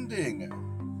bonding,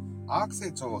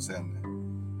 oxytocin,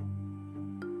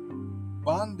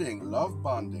 bonding, love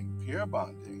bonding, peer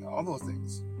bonding, all those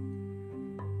things.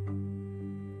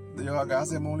 The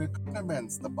orgasm only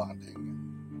complements the bonding.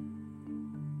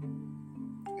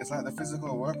 It's like the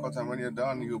physical workout, and when you're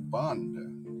done, you bond.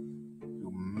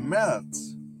 You melt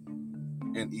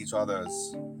in each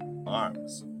other's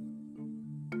arms.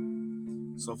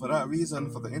 So for that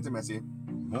reason, for the intimacy,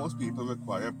 most people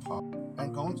require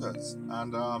encounters.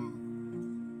 And,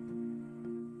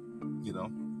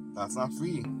 that's not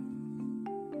free.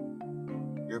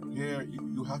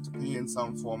 You have to pay in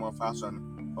some form or fashion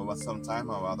over some time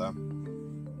or other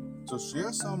to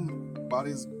share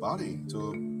somebody's body,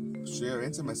 to share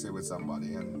intimacy with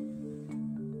somebody, and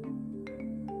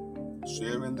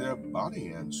share in their body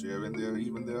and share in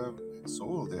their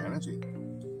soul, their energy.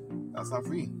 That's not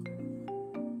free.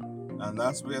 And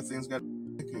that's where things get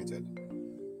complicated.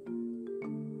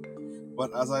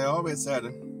 But as I always said,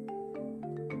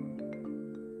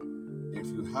 if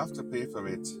you have to pay for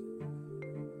it,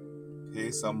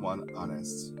 pay someone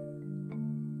honest.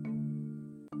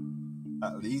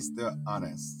 At least they're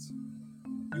honest.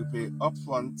 You pay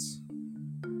upfront.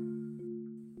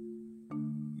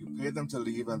 You pay them to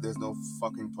leave and there's no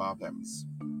fucking problems.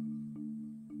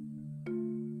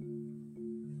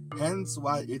 Hence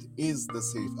why it is the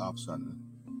safe option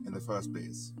in the first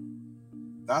place.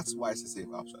 That's why it's a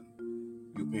safe option.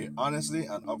 You pay honestly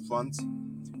and upfront,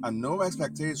 and no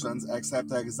expectations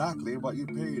except exactly what you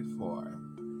paid for.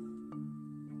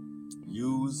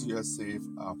 Use your safe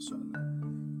option.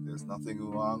 There's nothing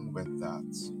wrong with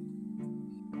that.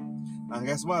 And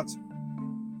guess what?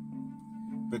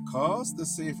 Because the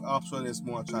safe option is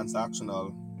more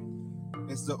transactional,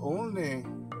 it's the only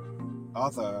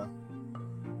other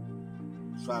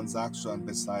transaction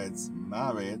besides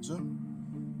marriage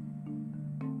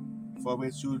for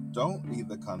which you don't need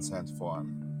the consent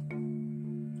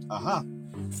form. Aha!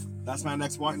 That's my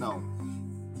next point now.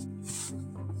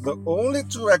 The only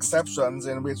two exceptions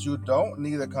in which you don't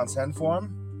need a consent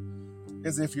form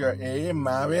is if you're A,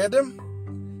 married,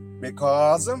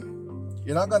 because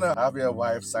you're not going to have your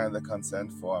wife sign the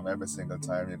consent form every single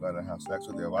time you're going to have sex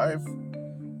with your wife.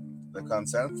 The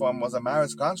consent form was a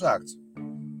marriage contract.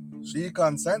 She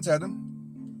consented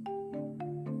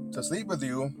to sleep with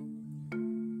you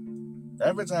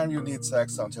every time you need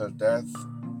sex until death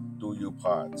do you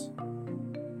part.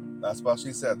 That's what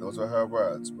she said. Those were her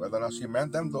words. Whether or not she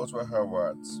meant them, those were her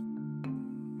words.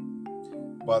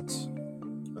 But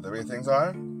with the way things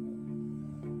are,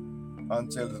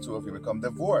 until the two of you become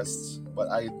divorced, but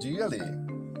ideally,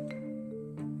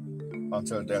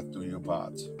 until death do you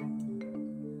part.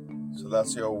 So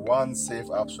that's your one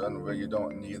safe option where you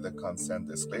don't need the consent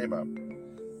disclaimer.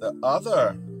 The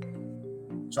other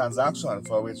transaction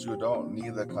for which you don't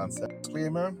need the consent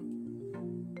disclaimer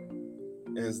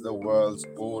is the world's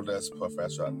oldest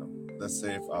profession, the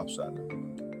safe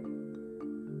option.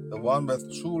 The one with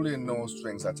truly no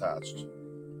strings attached.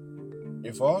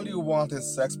 If all you want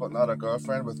is sex but not a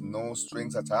girlfriend with no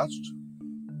strings attached,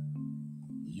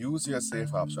 use your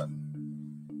safe option.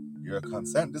 Your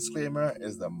consent disclaimer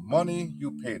is the money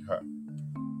you paid her.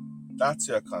 That's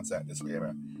your consent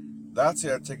disclaimer. That's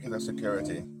your ticket of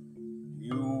security.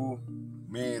 You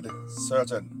made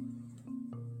certain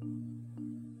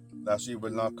that she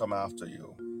will not come after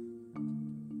you.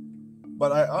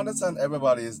 But I understand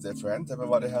everybody is different.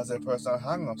 Everybody has their personal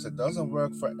hang-ups. It doesn't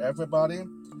work for everybody.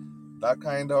 That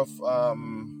kind of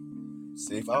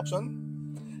safe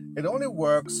option. It only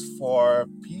works for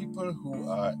people who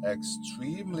are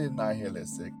extremely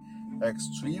nihilistic,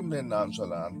 extremely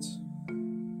nonchalant,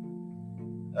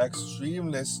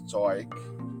 extremely stoic.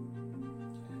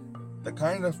 The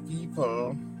kind of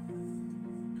people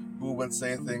who would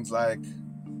say things like,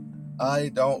 I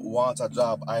don't want a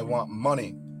job, I want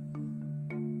money.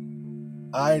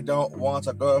 I don't want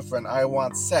a girlfriend, I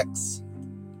want sex.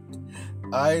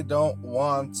 I don't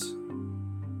want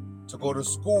to go to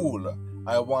school,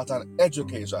 I want an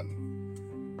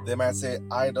education. They might say,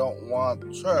 I don't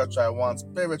want church, I want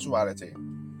spirituality.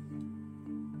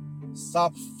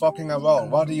 Stop fucking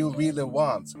around. What do you really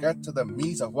want? Get to the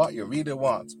meat of what you really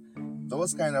want.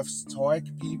 Those kind of stoic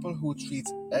people who treat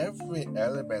every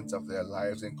element of their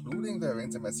lives, including their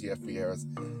intimacy affairs,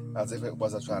 as if it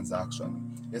was a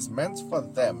transaction. It's meant for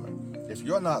them. If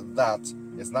you're not that,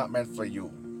 it's not meant for you.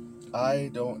 I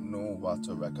don't know what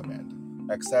to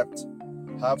recommend, except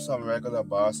have some regular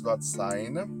bar slot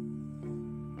sign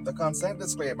the consent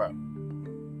disclaimer.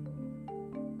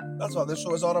 That's what this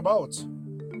show is all about.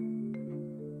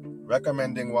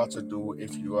 Recommending what to do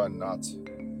if you are not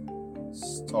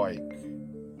stoic.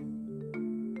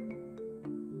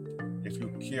 If you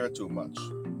care too much.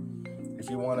 If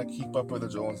you want to keep up with the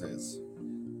Joneses.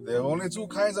 There are only two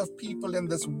kinds of people in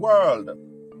this world.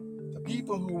 The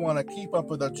people who want to keep up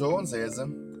with the Joneses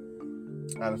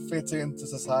and fit into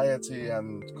society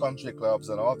and country clubs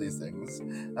and all these things.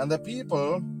 And the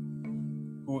people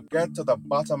who get to the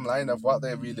bottom line of what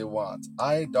they really want.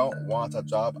 I don't want a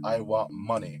job, I want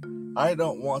money. I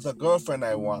don't want a girlfriend,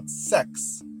 I want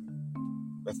sex.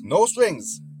 With no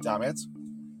strings, damn it.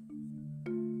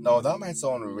 Now that might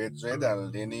sound rigid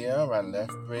and linear and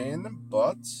left brain,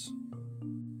 but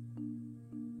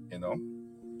you know,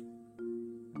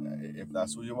 if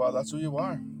that's who you are, that's who you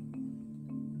are.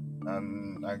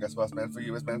 And I guess what's meant for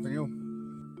you is meant for you.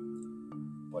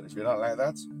 But if you're not like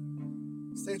that,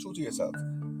 stay true to yourself.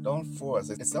 Don't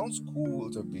force it. It sounds cool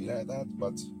to be like that,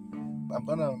 but I'm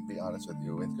gonna be honest with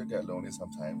you, it could get lonely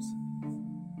sometimes.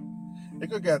 It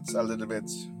could get a little bit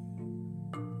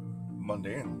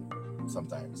mundane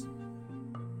sometimes.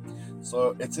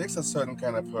 So it takes a certain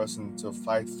kind of person to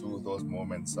fight through those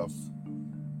moments of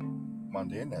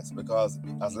mundaneness, because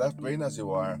as left brain as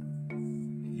you are,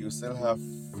 you still have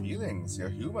feelings. You're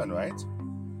human, right?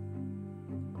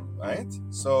 Right?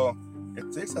 So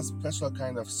it takes a special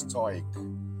kind of stoic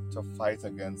to fight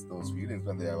against those feelings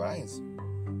when they arise.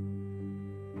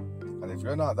 And if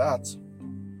you're not that,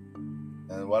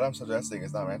 then what I'm suggesting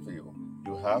is not meant for you.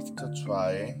 You have to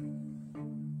try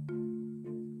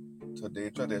to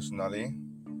date traditionally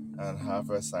and have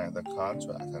her sign the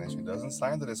contract. And if she doesn't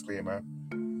sign the disclaimer,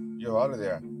 you're out of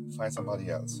there. Find somebody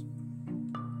else.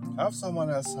 Have someone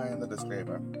else sign the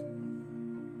disclaimer.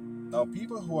 Now,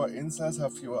 people who are incels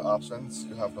have fewer options.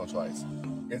 You have no choice.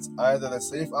 It's either the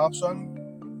safe option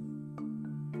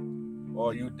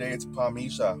or you date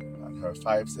Parmesia and her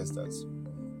 5 sisters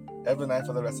every night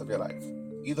for the rest of your life.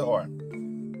 Either or.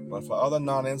 But for other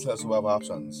non-incels who have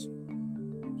options,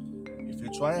 if you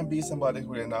try and be somebody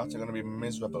who you're not, you're going to be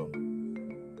miserable.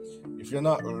 If you're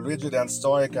not rigid and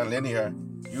stoic and linear,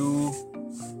 you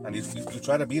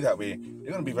try to be that way,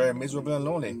 you're going to be very miserable and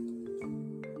lonely.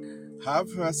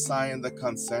 Have her sign the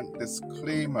consent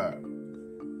disclaimer.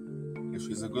 If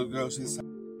she's a good girl, she's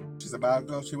a bad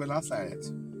girl, she will not sign it.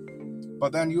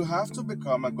 But then you have to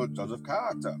become a good judge of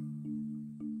character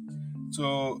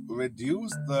to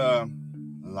reduce the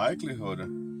likelihood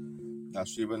that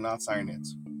she will not sign it.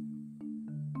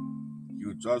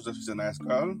 You judge that she's a nice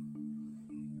girl.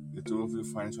 The two of you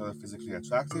find each other physically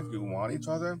attractive. You want each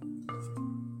other.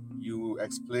 You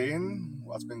explain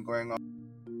what's been going on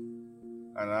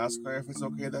and ask her if it's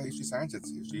okay that she signs it.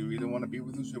 If she really want to be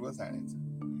with you, she will sign it.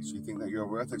 If she thinks that you're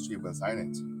worth it, she will sign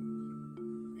it.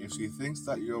 If she thinks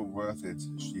that you're worth it,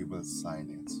 she will sign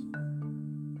it.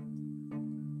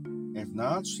 If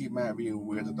not, she might be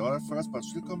weirded out at first, but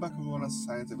she'll come back around and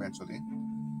sign it eventually.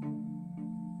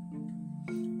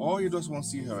 Or you just won't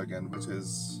see her again, which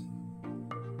is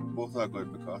both are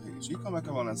good, because if she come back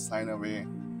around and sign away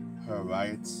her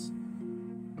rights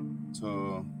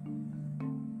to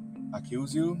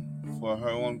accuse you for her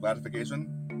own gratification,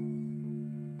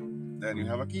 then you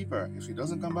have a keeper. If she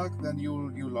doesn't come back, then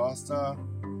you lost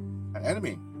an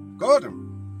enemy. Good.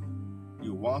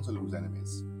 You want to lose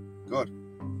enemies. Good.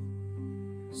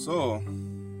 So,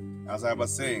 as I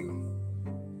was saying,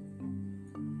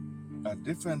 a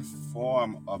different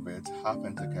form of it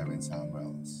happened to Kevin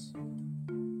Samuels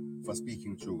for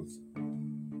speaking truth.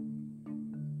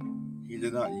 He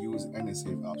did not use any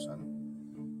safe option.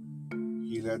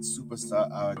 He let superstar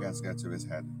arrogance get to his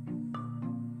head.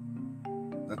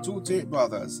 The 2 Tate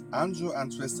brothers, Andrew and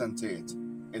Tristan Tate,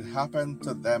 it happened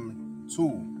to them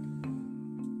too.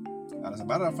 And as a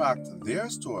matter of fact, their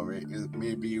story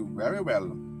may be very well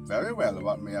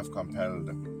what may have compelled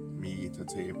me to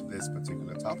tape this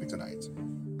particular topic tonight.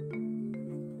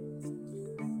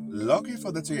 Lucky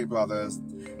for the Tate brothers,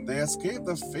 they escaped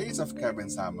the fate of Kevin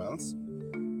Samuels,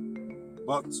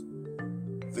 but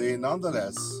they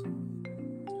nonetheless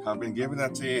have been given a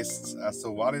taste as to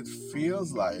what it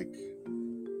feels like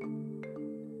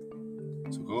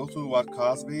to go through what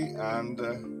Cosby and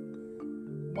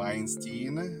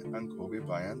Weinstein and Kobe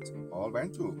Bryant all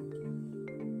went through.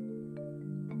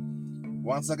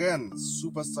 Once again,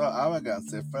 superstar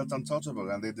arrogance, they felt untouchable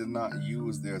and they did not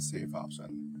use their safe option.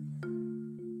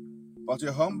 But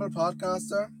your humble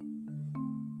podcaster,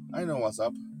 I know what's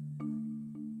up.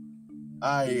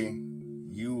 I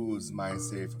use my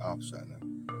safe option.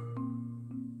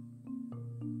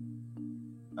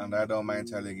 And I don't mind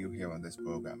telling you here on this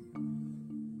program.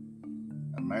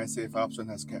 And my safe option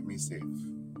has kept me safe.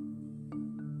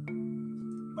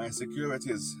 My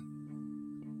securities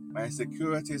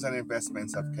and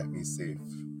investments have kept me safe.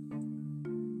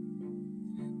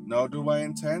 Now, do I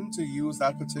intend to use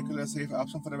that particular safe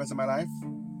option for the rest of my life?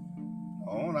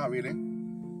 No, not really.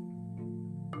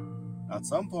 At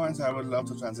some point, I would love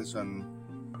to transition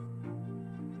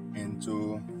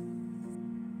into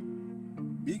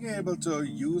being able to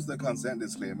use the consent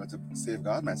disclaimer to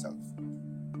safeguard myself.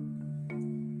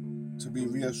 To be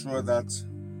reassured that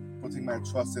putting my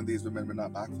trust in these women will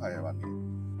not backfire on me.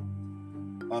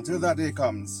 Until that day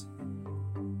comes,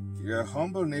 your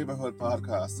humble neighborhood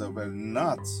podcaster will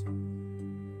not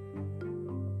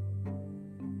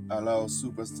allow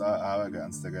superstar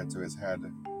arrogance to get to his head.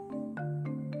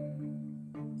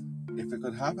 If it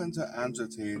could happen to Andrew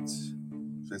Tate,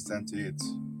 Tristan Tate,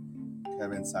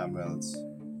 Kevin Samuels,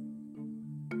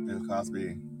 Bill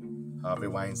Cosby, Harvey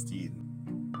Weinstein,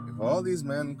 if all these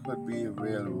men could be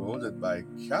railroaded by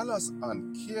callous,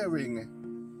 uncaring,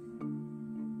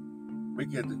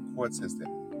 wicked court system,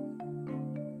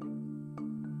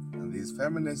 and these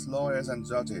feminist lawyers and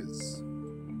judges,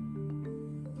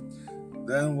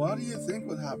 then what do you think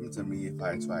would happen to me if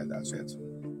I tried that shit?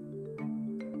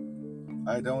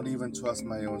 I don't even trust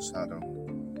my own shadow.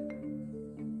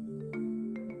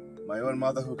 My own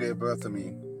mother who gave birth to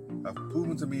me have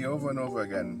proven to me over and over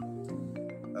again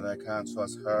that I can't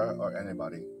trust her or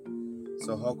anybody.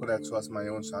 So how could I trust my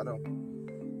own shadow?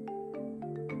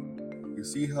 You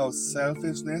see how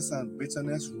selfishness and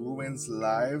bitterness ruins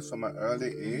lives from an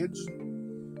early age?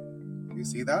 You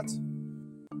see that?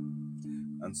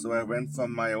 And And so I went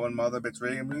from my own mother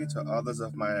betraying me to others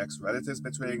of my ex-relatives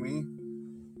betraying me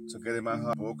to getting my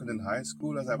heart broken in high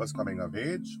school as I was coming of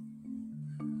age.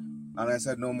 And I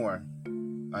said no more.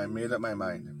 I made up my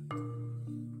mind.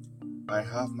 I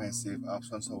have my safe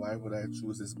option, so why would I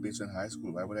choose this bitch in high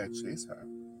school? Why would I chase her?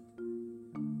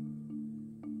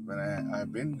 When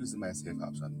I've been using my safe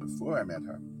option before I met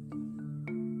her.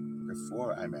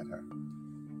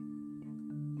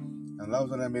 And that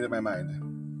was when I made up my mind.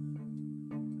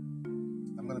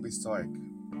 I'm going to be stoic.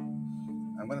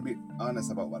 I'm going to be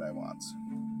honest about what I want.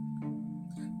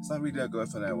 It's not really a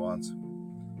girlfriend I want.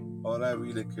 All I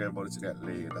really care about is to get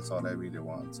laid. That's all I really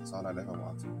want. That's all I ever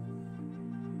want.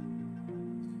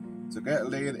 To get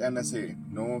laid, NSA,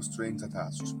 no strings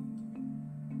attached.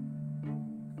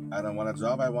 I don't want a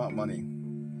job, I want money.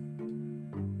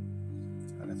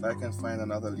 And if I can find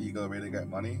another legal way to get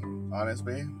money, honest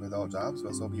way, without jobs,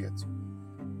 well, so be it.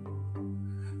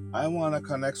 I want a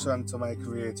connection to my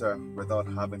Creator without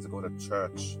having to go to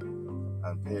church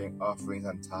and paying offerings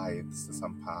and tithes to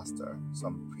some pastor,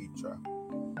 some preacher.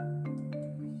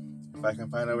 If I can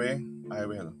find a way, I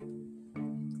will.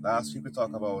 Last week we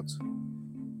talked about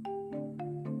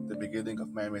the beginning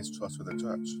of my mistrust with the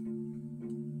church.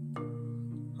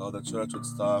 How the church would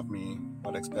starve me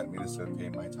but expect me to still pay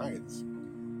my tithes.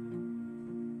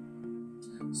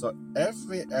 So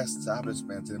every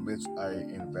establishment in which I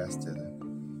invested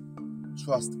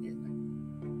trust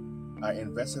in, I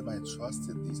invested my trust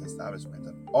in these establishments,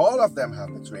 and all of them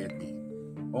have betrayed me,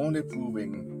 only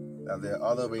proving that there are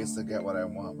other ways to get what I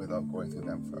want without going through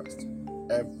them first.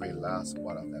 Every last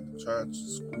one of them. Church,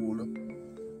 school,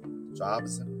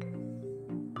 jobs,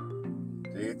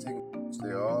 dating,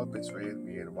 they all betrayed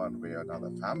me in one way or another.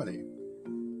 Family.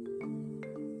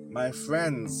 My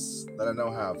friends that I now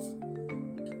have,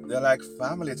 they're like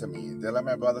family to me. They're like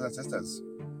my brothers and sisters.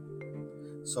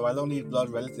 So I don't need blood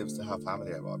relatives to have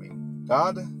family about me.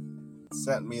 God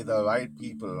sent me the right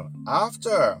people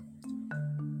after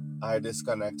I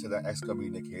disconnected and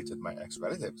excommunicated my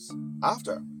ex-relatives.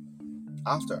 After.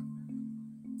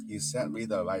 He sent me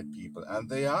the right people. And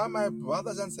they are my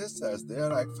brothers and sisters. They are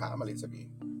like family to me.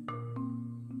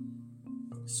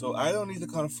 So I don't need to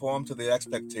conform to the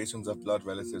expectations of blood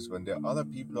relatives when there are other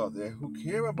people out there who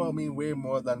care about me way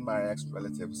more than my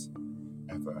ex-relatives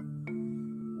ever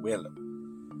will.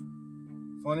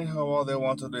 Funny how all they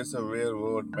want to do is to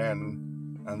railroad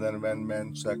men, and then when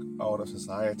men check out of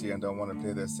society and don't want to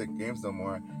play their sick games no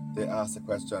more, they ask the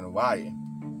question, why?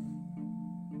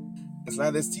 It's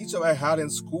like this teacher I had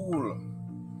in school.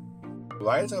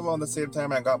 Right around the same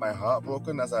time I got my heart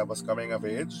broken as I was coming of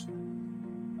age,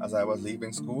 as I was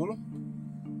leaving school,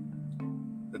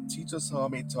 the teacher saw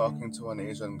me talking to an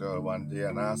Asian girl one day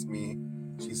and asked me,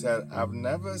 she said, I've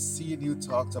never seen you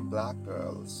talk to black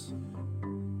girls.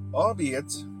 Albeit,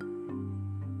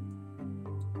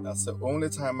 that's the only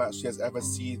time that she has ever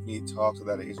seen me talk to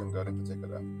that Asian girl in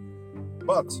particular.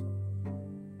 But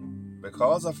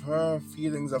because of her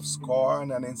feelings of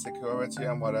scorn and insecurity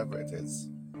and whatever it is,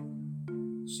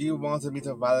 she wanted me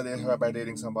to validate her by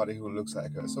dating somebody who looks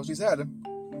like her. So she said,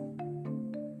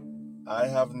 I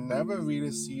have never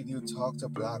really seen you talk to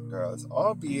black girls,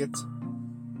 albeit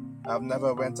I've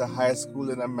never went to high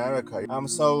school in America. I'm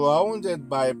surrounded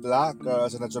by black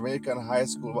girls in a Jamaican high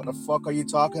school. What the fuck are you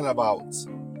talking about?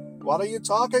 What are you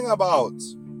talking about?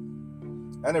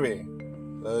 Anyway,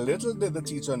 little did the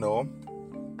teacher know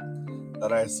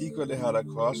that I secretly had a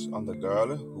crush on the girl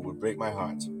who would break my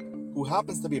heart, who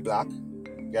happens to be black,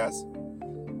 yes.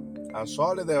 And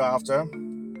shortly thereafter,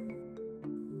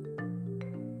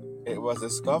 it was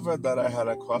discovered that I had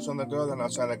a crush on the girl and I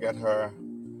was trying to get her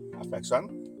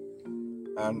affection.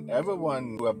 And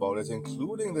everyone knew about it,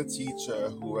 including the teacher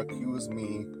who accused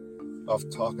me of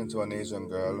talking to an Asian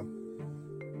girl,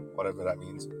 whatever that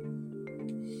means,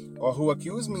 or who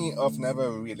accused me of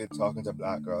never really talking to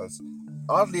black girls.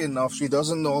 Oddly enough, she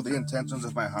doesn't know the intentions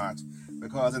of my heart,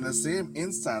 because in the same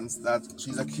instance that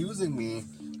she's accusing me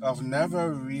of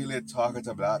never really talking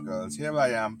to black girls, here I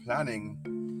am planning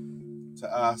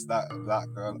to ask that black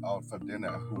girl out for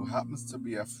dinner, who happens to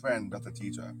be a friend of the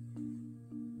teacher.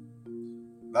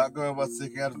 That girl was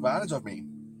taking advantage of me,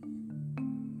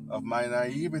 of my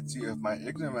naivety, of my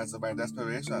ignorance, of my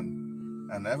desperation.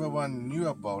 And everyone knew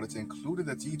about it, including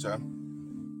the teacher,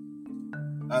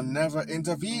 and never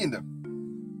intervened,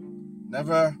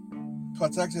 never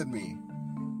protected me,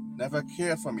 never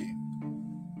cared for me.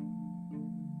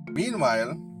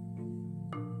 Meanwhile,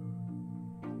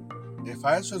 if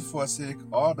I should forsake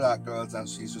all black girls and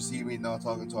she should see me now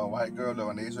talking to a white girl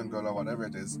or an Asian girl or whatever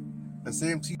it is, the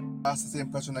same teacher asked the same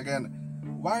question again.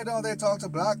 Why don't they talk to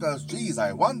black girls? Geez,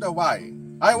 I wonder why.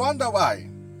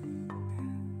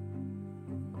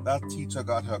 That teacher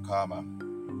got her karma.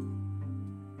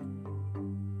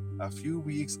 A few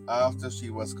weeks after she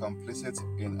was complicit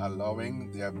in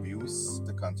allowing the abuse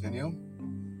to continue,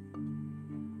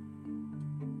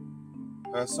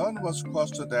 her son was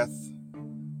crushed to death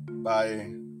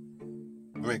by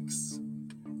bricks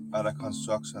at a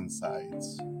construction site.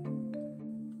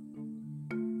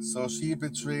 So she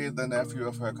betrayed the nephew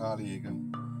of her colleague,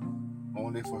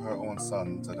 only for her own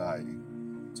son to die.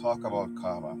 Talk about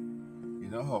karma. You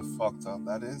know how fucked up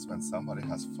that is when somebody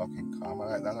has fucking karma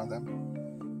like that on them?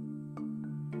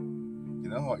 You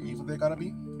know how evil they gotta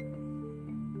be?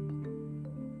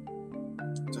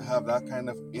 To have that kind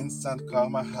of instant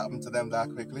karma happen to them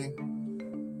that quickly?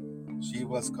 She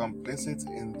was complicit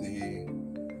in the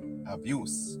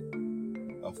abuse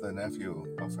of the nephew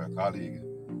of her colleague,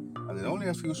 and in only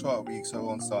a few short weeks her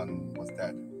own son was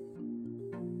dead.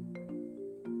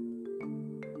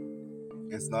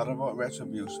 It's not about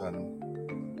retribution,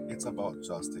 it's about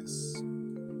justice.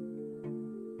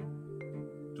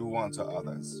 Do unto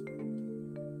others.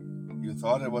 You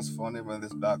thought it was funny when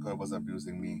this black girl was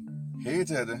abusing me.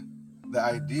 Hated the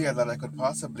idea that I could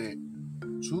possibly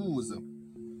choose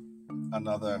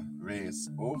another race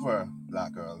over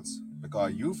black girls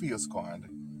because you feel scorned.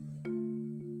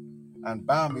 And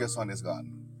bam, your son is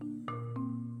gone.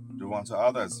 Do unto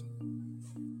others.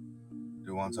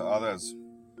 Do unto others.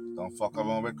 Don't fuck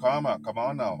around with karma. Come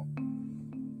on now.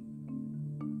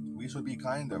 We should be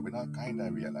kinder. We're not kind, I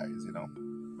realize,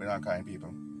 We're not kind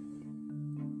people.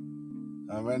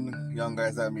 And when young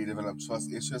guys like me develop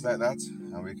trust issues like that,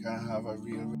 and we can't have a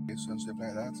real relationship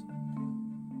like that,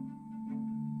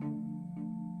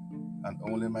 and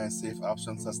only my safe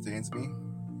option sustains me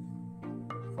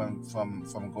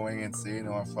from going insane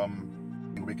or from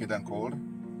being wicked and cold,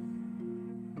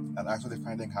 and actually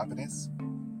finding happiness.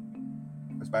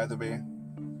 Which, by the way,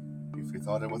 if you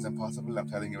thought it was impossible, I'm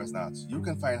telling you it's not. You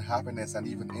can find happiness and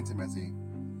even intimacy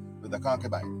with a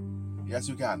concubine. Yes,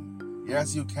 you can.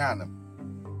 Yes, you can.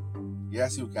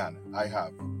 Yes, you can. I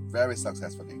have. Very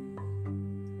successfully.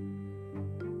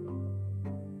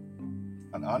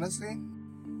 And honestly,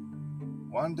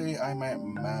 one day I might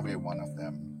marry one of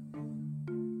them.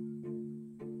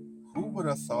 Who would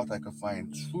have thought I could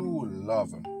find true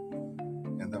love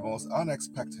in the most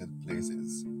unexpected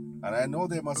places? And I know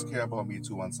they must care about me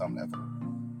too on some level.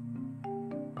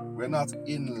 We're not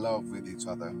in love with each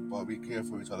other, but we care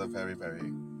for each other very,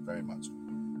 very, very much.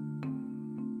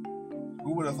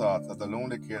 Who would have thought that the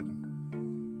lonely kid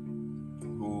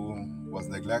who was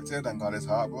neglected and got his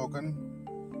heart broken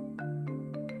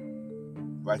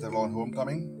right around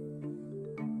homecoming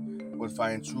would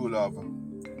find true love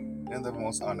in the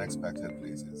most unexpected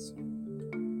places?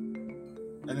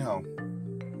 Anyhow,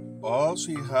 all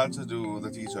she had to do,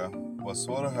 the teacher, was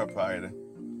swallow her pride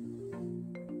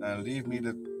and leave me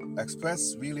to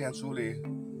express really and truly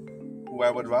who I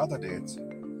would rather date,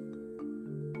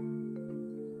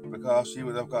 because she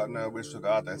would have gotten her wish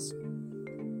regardless,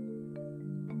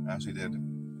 and she did,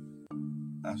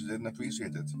 and she didn't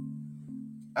appreciate it.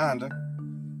 And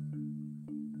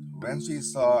when she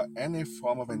saw any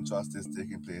form of injustice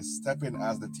taking place, step in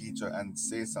as the teacher and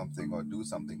say something or do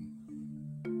something.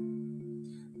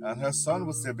 And her son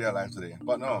would still be alive today.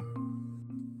 But no.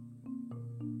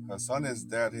 Her son is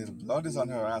dead. His blood is on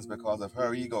her hands because of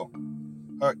her ego.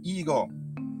 Her ego.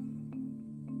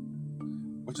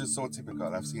 Which is so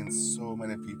typical. I've seen so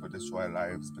many people destroy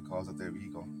lives because of their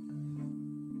ego.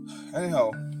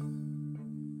 Anyhow,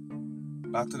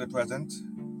 back to the present.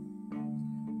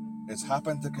 It's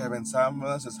happened to Kevin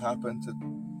Samuels. It's happened to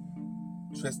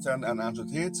Tristan and Andrew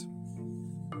Tate.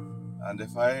 And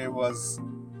if I was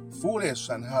foolish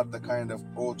and had the kind of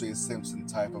O.J. Simpson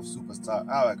type of superstar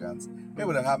arrogance, it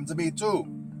would have happened to me too.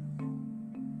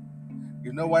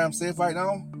 You know why I'm safe right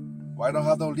now? Why I don't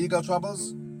have no legal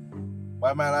troubles?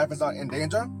 Why my life is not in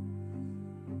danger?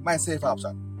 My safe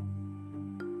option.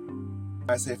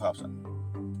 My safe option.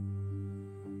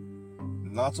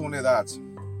 Not only that,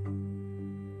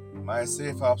 my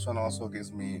safe option also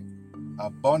gives me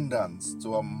abundance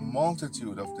to a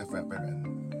multitude of different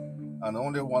women, and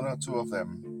only one or two of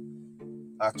them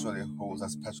actually holds a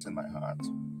special in my heart.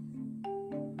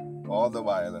 All the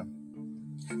while.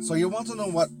 So you want to know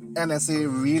what NSA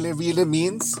really, really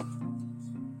means?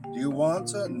 Do you want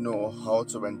to know how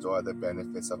to enjoy the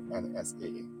benefits of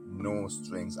NSA? No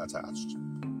strings attached.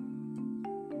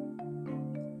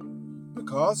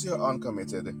 Because you're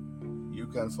uncommitted, you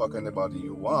can fuck anybody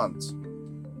you want,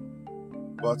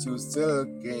 but you still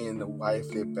gain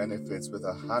wifely benefits with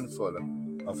a handful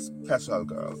of special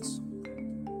girls.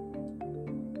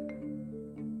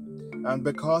 And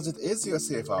because it is your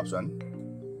safe option,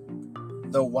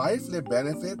 The wifely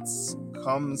benefits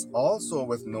comes also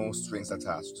with no strings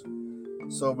attached.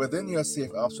 So within your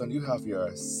safe option, you have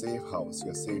your safe house,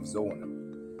 your safe zone.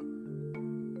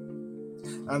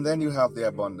 And then you have the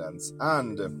abundance.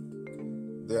 And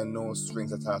there are no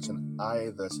strings attached in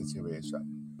either situation.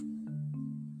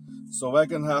 So I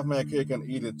can have my cake and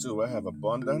eat it too. I have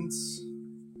abundance.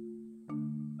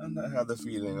 And I have the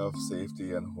feeling of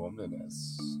safety and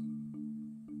homeliness.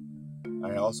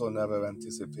 I also never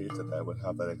anticipated I would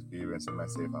have that experience in my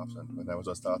safe option when I was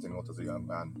just starting out as a young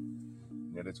man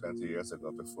nearly 20 years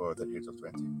ago, before the age of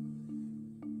 20.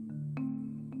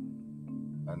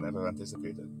 I never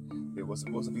anticipated. It was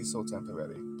supposed to be so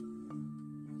temporary,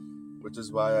 which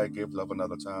is why I gave love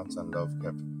another chance, and love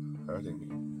kept hurting me.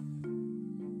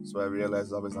 So I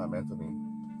realized love is not meant for me,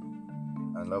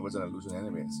 and love was an illusion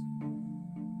anyways.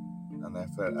 And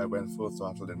I went full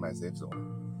throttle in my safe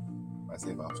zone, my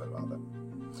safe option rather.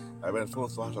 I went full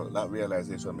throttle. That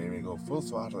realization made me go full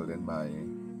throttle in my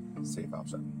safe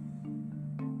option.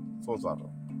 Full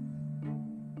throttle.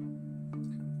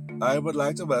 I would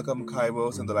like to welcome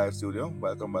Kairos in the live studio.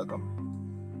 Welcome, welcome.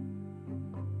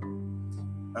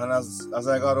 And as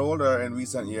I got older in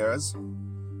recent years,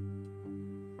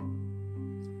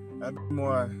 I've been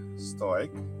more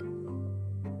stoic.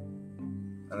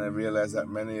 And I realized that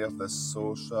many of the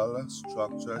social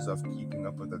structures of keeping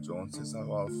up with the Joneses are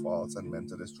all false and meant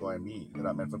to destroy me. They're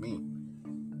not meant for me.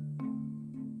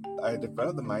 I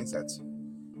developed the mindset.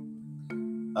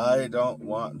 I don't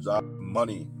want job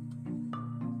money.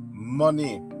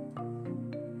 Money.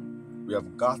 We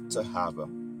have got to have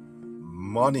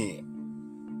money.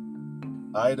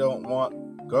 I don't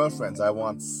want girlfriends. I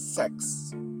want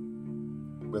sex.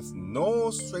 With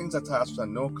no strings attached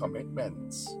and no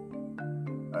commitments.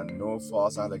 And no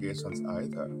false allegations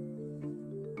either.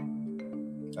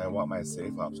 I want my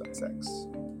safe option sex.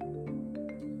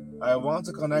 I want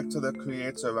to connect to the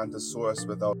Creator and the Source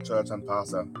without church and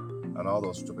pastor and all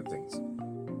those stupid things.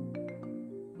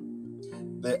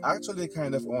 They actually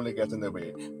kind of only get in the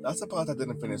way. That's the part I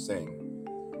didn't finish saying.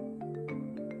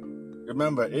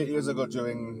 Remember, 8 years ago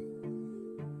during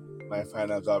my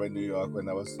final job in New York, when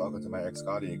I was talking to my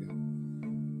ex-colleague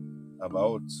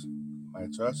about my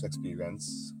church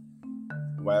experience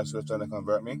while she was trying to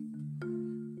convert me.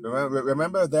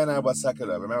 Remember then I was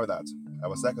secular. Remember that. I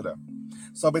was secular.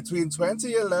 So between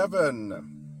 2011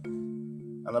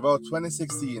 and about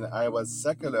 2016, I was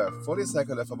secular, fully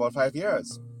secular for about 5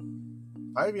 years.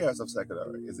 5 years of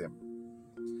secularism.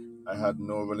 I had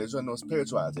no religion, no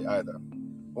spirituality either.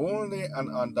 Only an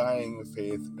undying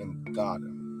faith in God.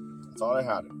 That's all I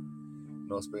had.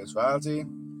 No spirituality,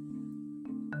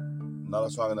 not a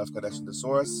strong enough connection to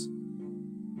Source,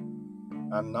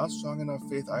 and not strong enough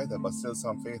faith either, but still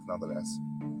some faith nonetheless.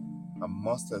 A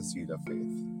mustard seed of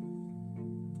faith.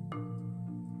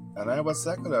 And I was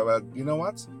secular. Well, you know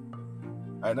what?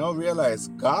 I now realize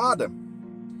God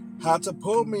had to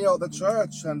pull me out the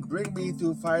church and bring me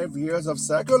through 5 years of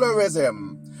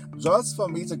secularism just for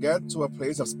me to get to a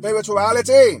place of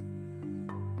spirituality.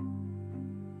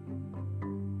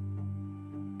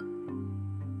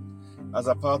 As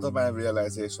a part of my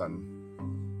realization,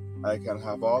 I can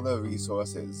have all the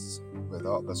resources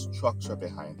without the structure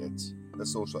behind it, the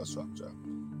social structure.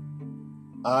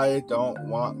 I don't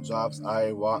want jobs,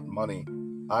 I want money.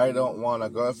 I don't want a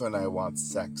girlfriend, I want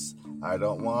sex. I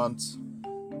don't want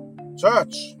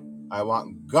church, I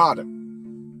want God.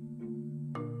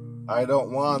 I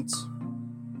don't want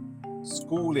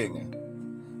schooling,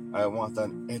 I want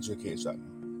an education.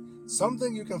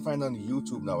 Something you can find on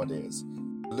YouTube nowadays.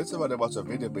 Literally watch a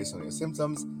video based on your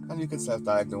symptoms, and you can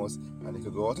self-diagnose, and you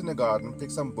can go out in the garden,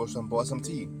 pick some bush and boil some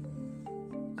tea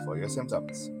for your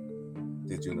symptoms.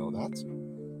 Did you know that?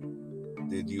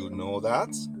 Did you know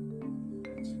that?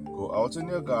 Go out in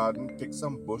your garden, pick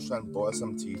some bush and boil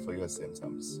some tea for your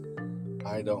symptoms.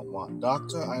 I don't want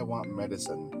doctor, I want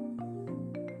medicine.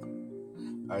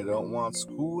 I don't want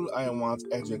school, I want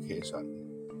education.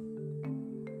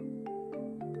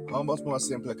 How much more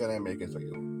simple can I make it for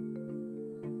you?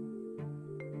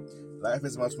 Life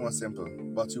is much more simple,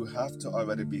 but you have to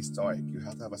already be stoic. You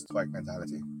have to have a stoic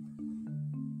mentality.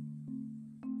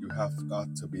 You have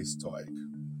got to be stoic.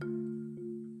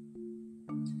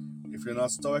 If you're not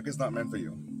stoic, it's not meant for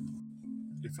you.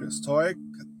 If you're stoic,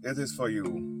 it is for you,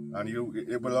 and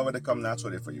it will already come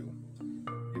naturally for you.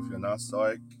 If you're not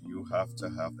stoic, you have to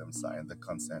have them sign the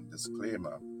consent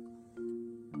disclaimer.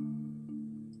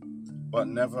 But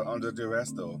never under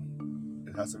duress, though.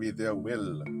 It has to be their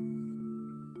will.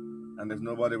 And if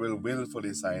nobody will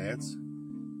willfully sign it,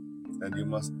 then you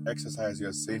must exercise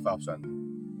your safe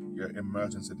option, your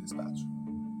emergency dispatch.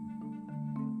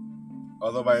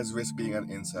 Otherwise, risk being an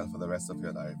incel for the rest of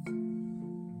your life.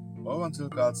 Or until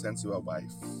God sends you a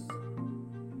wife.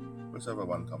 Whichever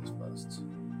one comes first.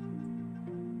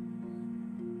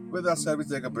 With that said, we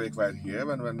take a break right here,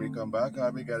 and when we come back,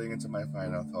 I'll be getting into my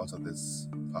final thoughts of this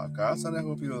podcast, and I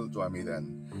hope you'll join me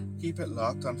then. Keep it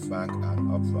locked on Frank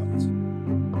and Upfront.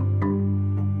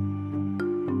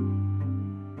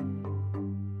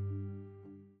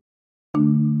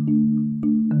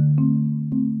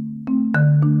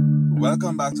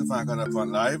 Welcome back to Frank and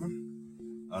Upfront Live,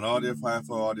 an audio file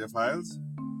for audiophiles.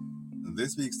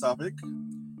 This week's topic,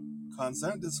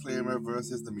 consent disclaimer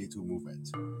versus the MeToo movement.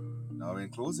 Now, in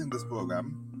closing this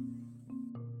program,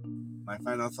 my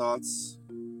final thoughts,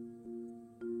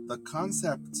 the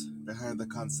concept behind the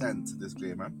consent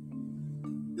disclaimer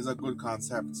is a good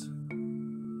concept.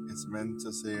 It's meant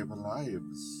to save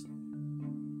lives.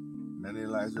 Many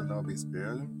lives will now be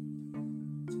spared.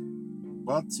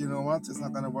 But you know what? It's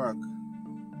not going to work.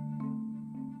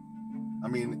 I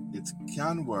mean, it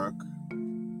can work,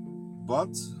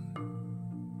 but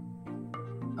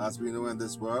as we know in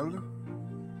this world,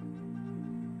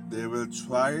 they will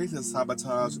try to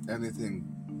sabotage anything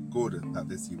good that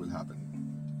they see will happen.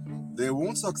 They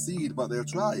won't succeed, but they'll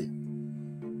try.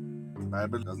 The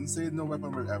Bible doesn't say no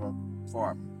weapon will ever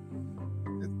form,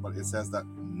 but it says that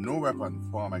no weapon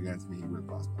formed against me will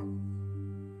prosper.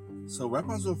 So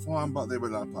weapons will form, but they will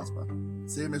not prosper.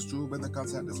 Same is true with the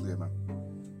consent disclaimer.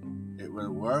 It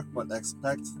will work, but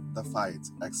expect the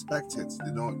fight. Expect it.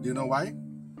 Do you know why?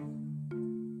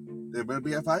 There will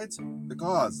be a fight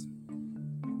because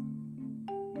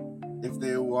if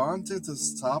they wanted to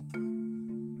stop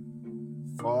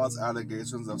false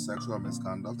allegations of sexual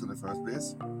misconduct in the first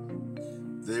place,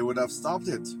 they would have stopped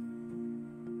it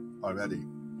already,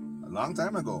 a long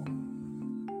time ago.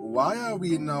 Why are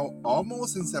we now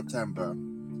almost in September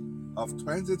of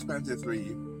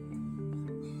 2023?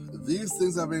 These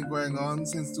things have been going on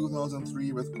since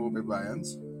 2003 with Kobe Bryant,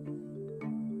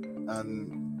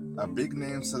 and a big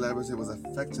name celebrity was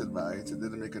affected by it. It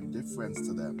didn't make a difference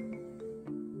to them.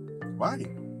 Why?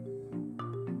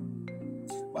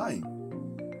 Why?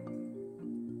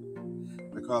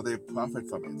 Because they profit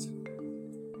from it.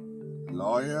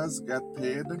 Lawyers get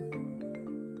paid.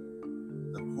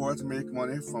 The court make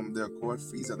money from their court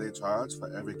fees that they charge for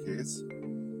every case.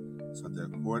 So there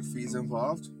are court fees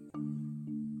involved,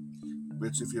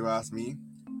 which, if you ask me,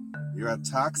 your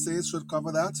taxes should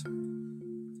cover that.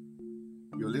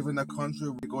 You live in a country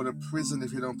where you go to prison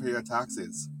if you don't pay your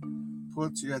taxes.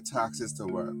 Put your taxes to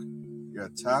work. Your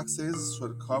taxes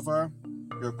should cover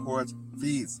your court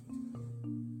fees.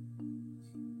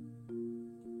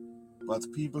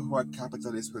 But people who are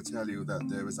capitalists will tell you that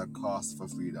there is a cost for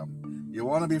freedom. You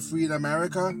want to be free in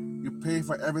America? You pay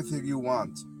for everything you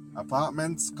want.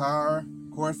 Apartments, car,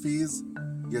 court fees,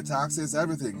 your taxes,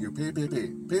 everything. You pay.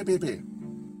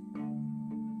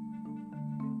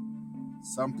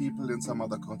 Some people in some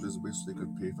other countries wish they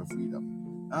could pay for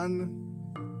freedom. And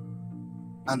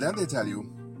then they tell you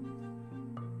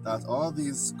that all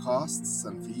these costs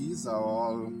and fees are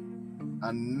all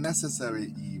a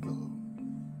necessary evil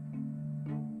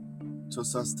to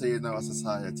sustain our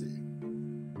society.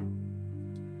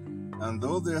 And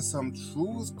though there's some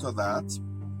truth to that,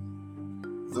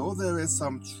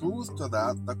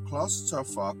 the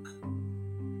clusterfuck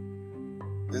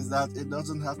is that it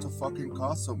doesn't have to fucking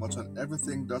cost so much, and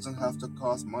everything doesn't have to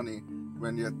cost money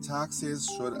when your taxes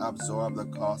should absorb the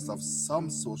cost of some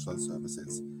social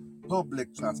services,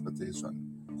 public transportation,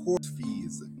 court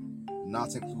fees,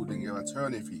 not including your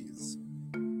attorney fees,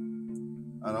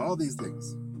 and all these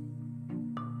things.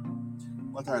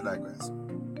 But I digress.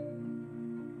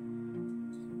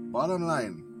 Bottom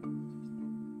line,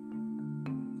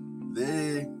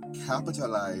 they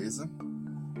capitalize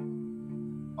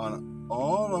on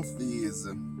all of these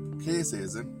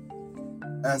cases,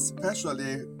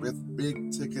 especially with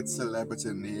big ticket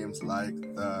celebrity names like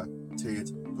the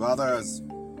Tate brothers.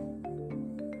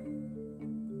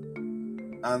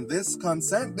 And this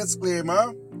consent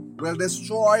disclaimer will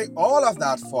destroy all of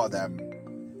that for them.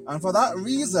 And for that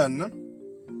reason,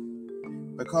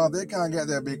 because they can't get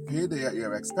their big payday at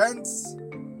your expense,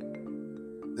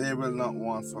 they will not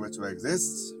want for it to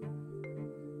exist.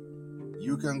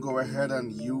 You can go ahead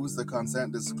and use the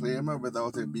consent disclaimer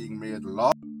without it being made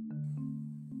law.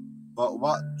 But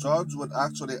what judge would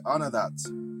actually honor that?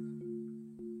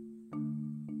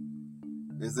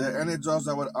 Is there any judge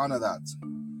that would honor that?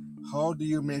 How do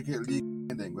you make it legal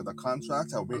with a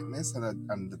contract, a witness,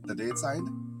 and the date signed?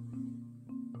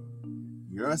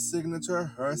 Your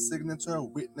signature, her signature,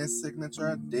 witness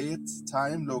signature, date,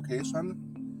 time, location,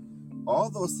 all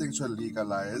those things should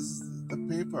legalize the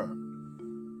paper.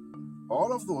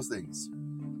 All of those things.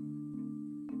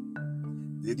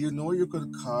 Did you know you could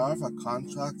carve a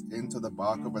contract into the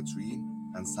bark of a tree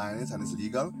and sign it and it's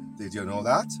legal? Did you know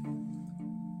that?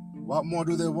 What more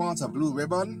do they want? A blue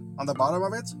ribbon on the bottom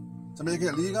of it? To make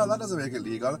it legal? That doesn't make it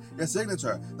legal. Your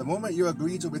signature, the moment you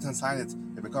agree to it and sign it,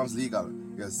 it becomes legal.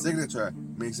 Your signature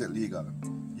makes it legal.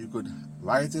 You could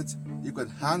write it, you could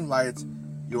handwrite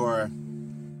your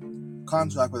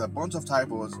contract with a bunch of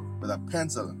typos with a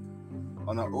pencil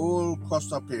on an old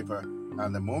crushed up paper,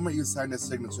 and the moment you sign the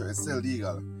signature, it's still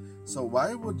legal. So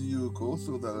why would you go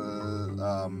through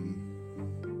the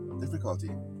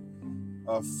difficulty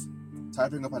of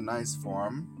typing up a nice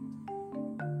form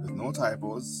with no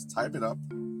typos, type it up,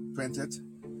 print it,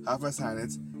 have her sign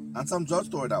it, and some judge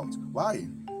throw it out? Why?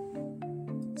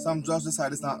 Some judge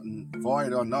decide it's not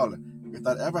void or null. If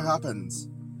that ever happens,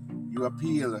 you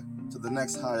appeal to the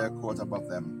next higher court above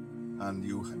them. And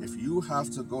if you have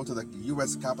to go to the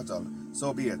U.S. Capitol,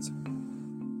 so be it.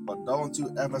 But don't you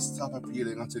ever stop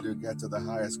appealing until you get to the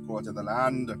highest court in the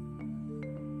land.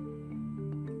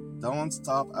 Don't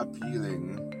stop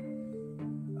appealing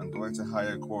and going to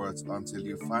higher courts until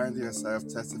you find yourself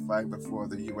testifying before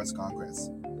the U.S. Congress.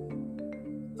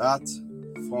 That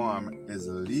form is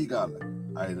legal.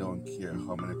 I don't care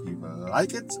how many people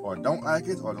like it or don't like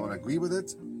it or don't agree with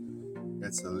it.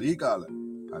 It's legal.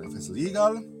 And if it's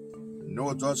legal,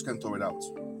 no judge can throw it out.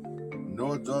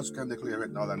 No judge can declare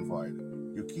it null and void.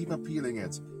 You keep appealing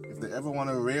it. If they ever want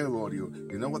to railroad you,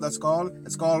 you know what that's called?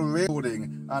 It's called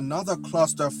railroading. Another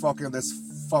clusterfuck in this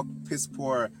piss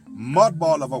poor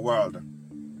mudball of a world.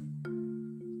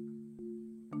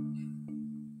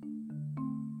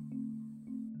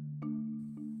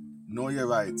 Know your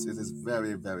rights. It is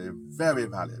very, very, very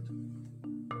valid.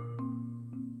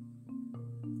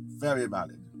 Very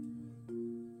valid.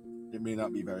 It may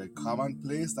not be very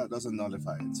commonplace, that doesn't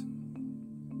nullify it.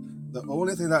 The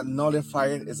only thing that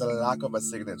nullifies it is a lack of a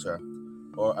signature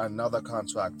or another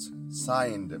contract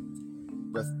signed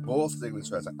with both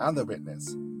signatures and the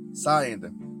witness, signed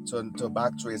to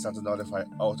backtrace and to nullify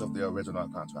out of the original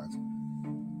contract.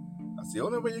 That's the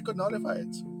only way you could nullify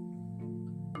it.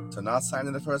 To not sign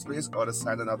in the first place or to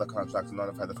sign another contract to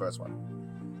nullify the first one.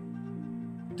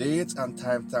 Dates and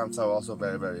timestamps are also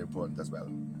very, very important as well.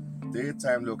 Date,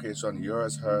 time, location,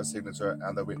 yours, her signature,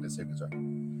 and the witness signature.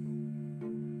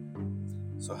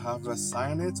 So have her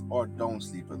sign it or don't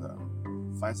sleep with her.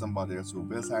 Find somebody else who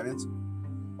will sign it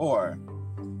or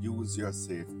use your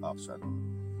safe option.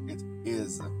 It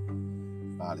is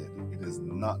valid. It is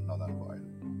not null and void.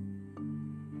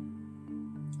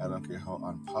 I don't care how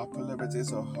unpopular it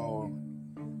is or how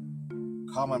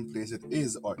commonplace it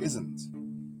is or isn't.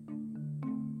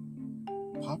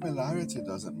 Popularity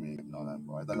doesn't make it null and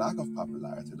void. The lack of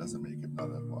popularity doesn't make it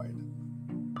null and void.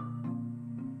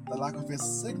 The lack of his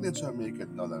signature make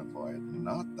it null and void,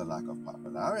 not the lack of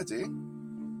popularity.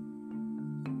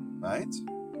 Right?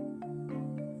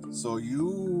 So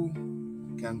you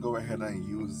can go ahead and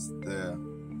use the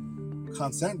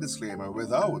consent disclaimer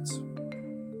without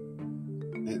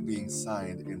it being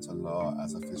signed into law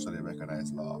as officially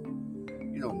recognized law.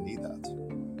 You don't need that.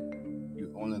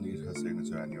 You only need her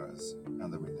signature and yours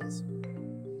and the witness.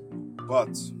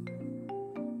 But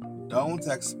don't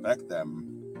expect them.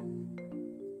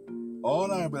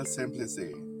 All I will simply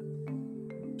say,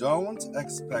 don't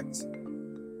expect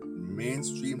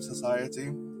mainstream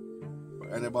society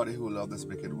or anybody who loves this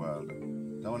wicked world.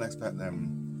 Don't expect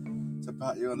them to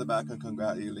pat you on the back and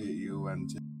congratulate you and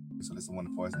to listen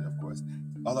one poison, of course.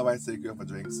 Otherwise, take you out for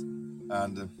drinks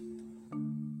and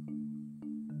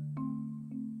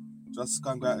just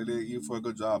congratulate you for a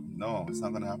good job. No, it's not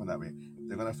going to happen that way.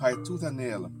 They're going to fight tooth and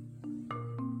nail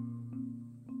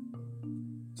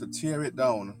to tear it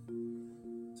down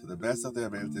to the best of their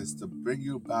abilities to bring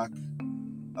you back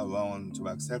around to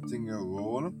accepting your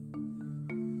role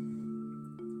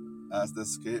as the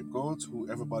scapegoat who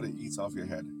everybody eats off your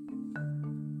head,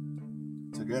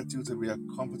 to get you to be a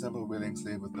comfortable, willing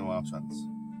slave with no options.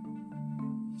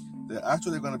 They're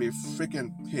actually going to be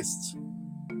freaking pissed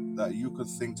that you could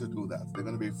think to do that. They're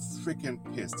going to be freaking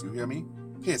pissed. You hear me?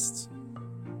 Pissed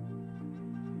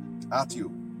at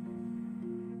you.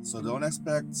 So don't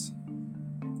expect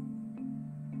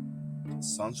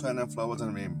sunshine and flowers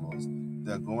and rainbows.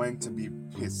 They're going to be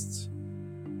pissed.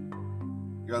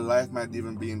 Your life might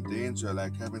even be in danger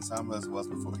like Kevin Samuels was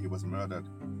before he was murdered.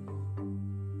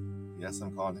 Yes,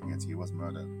 I'm calling it. He was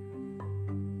murdered.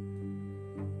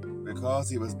 Because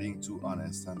he was being too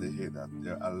honest, and they hate that.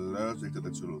 They're allergic to the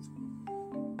truth.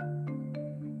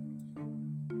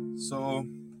 So,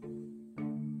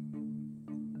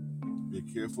 be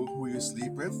careful who you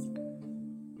sleep with.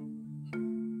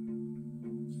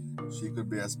 She could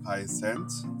be a spy sent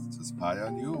to spy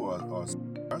on you or worse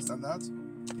than that.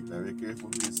 Be very careful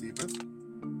who you sleep with.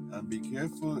 And be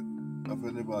careful of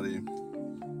anybody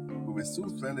who is too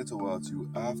friendly towards you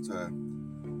after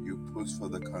you push for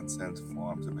the consent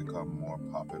form to become more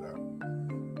popular.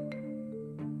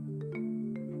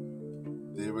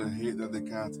 They will hate that they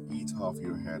can't eat off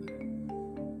your head,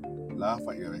 laugh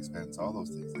at your expense, all those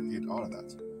things. They hate all of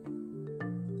that.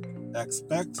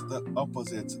 Expect the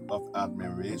opposite of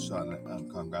admiration and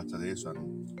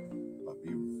congratulation, but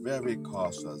be very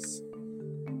cautious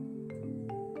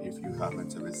if you happen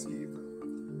to receive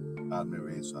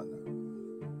admiration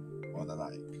or the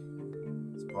like.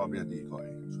 It's probably a decoy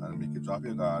trying to make you drop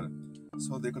your guard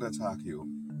so they could attack you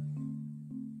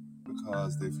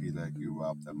because they feel like you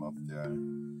robbed them of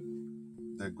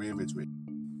their gravage rate.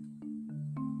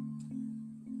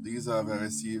 These are very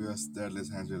serious, deadly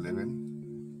times we live in.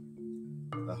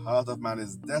 The heart of man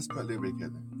is desperately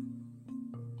wicked,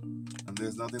 and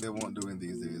there's nothing they won't do in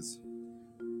these days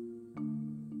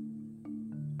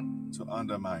to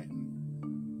undermine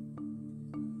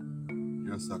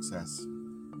your success,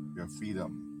 your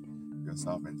freedom, your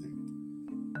sovereignty.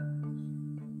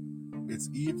 It's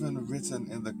even written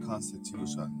in the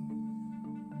Constitution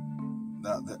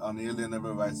that the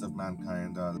unalienable rights of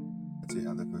mankind are liberty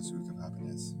and the pursuit of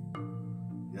happiness.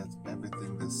 Yet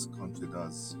everything this country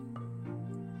does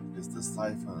is to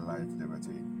stifle life,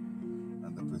 liberty,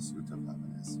 and the pursuit of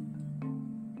happiness.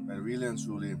 When really and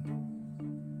truly,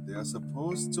 they are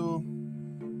supposed to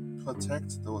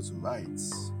protect those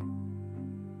rights,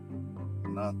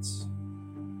 not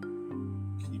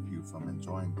keep you from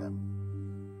enjoying them.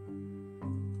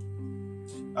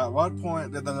 At what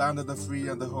point did the land of the free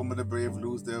and the home of the brave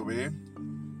lose their way?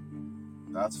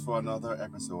 That's for another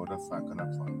episode of Frank on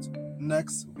Upfront.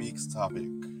 Next week's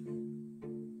topic: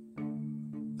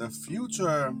 the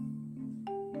future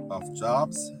of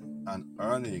jobs and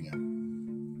earning.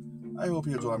 I hope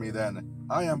you join me then.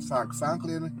 I am Frank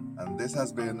Franklin, and this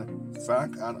has been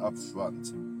Frank and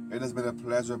Upfront. It has been a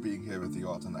pleasure being here with you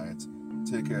all tonight.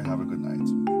 Take care, have a good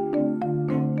night.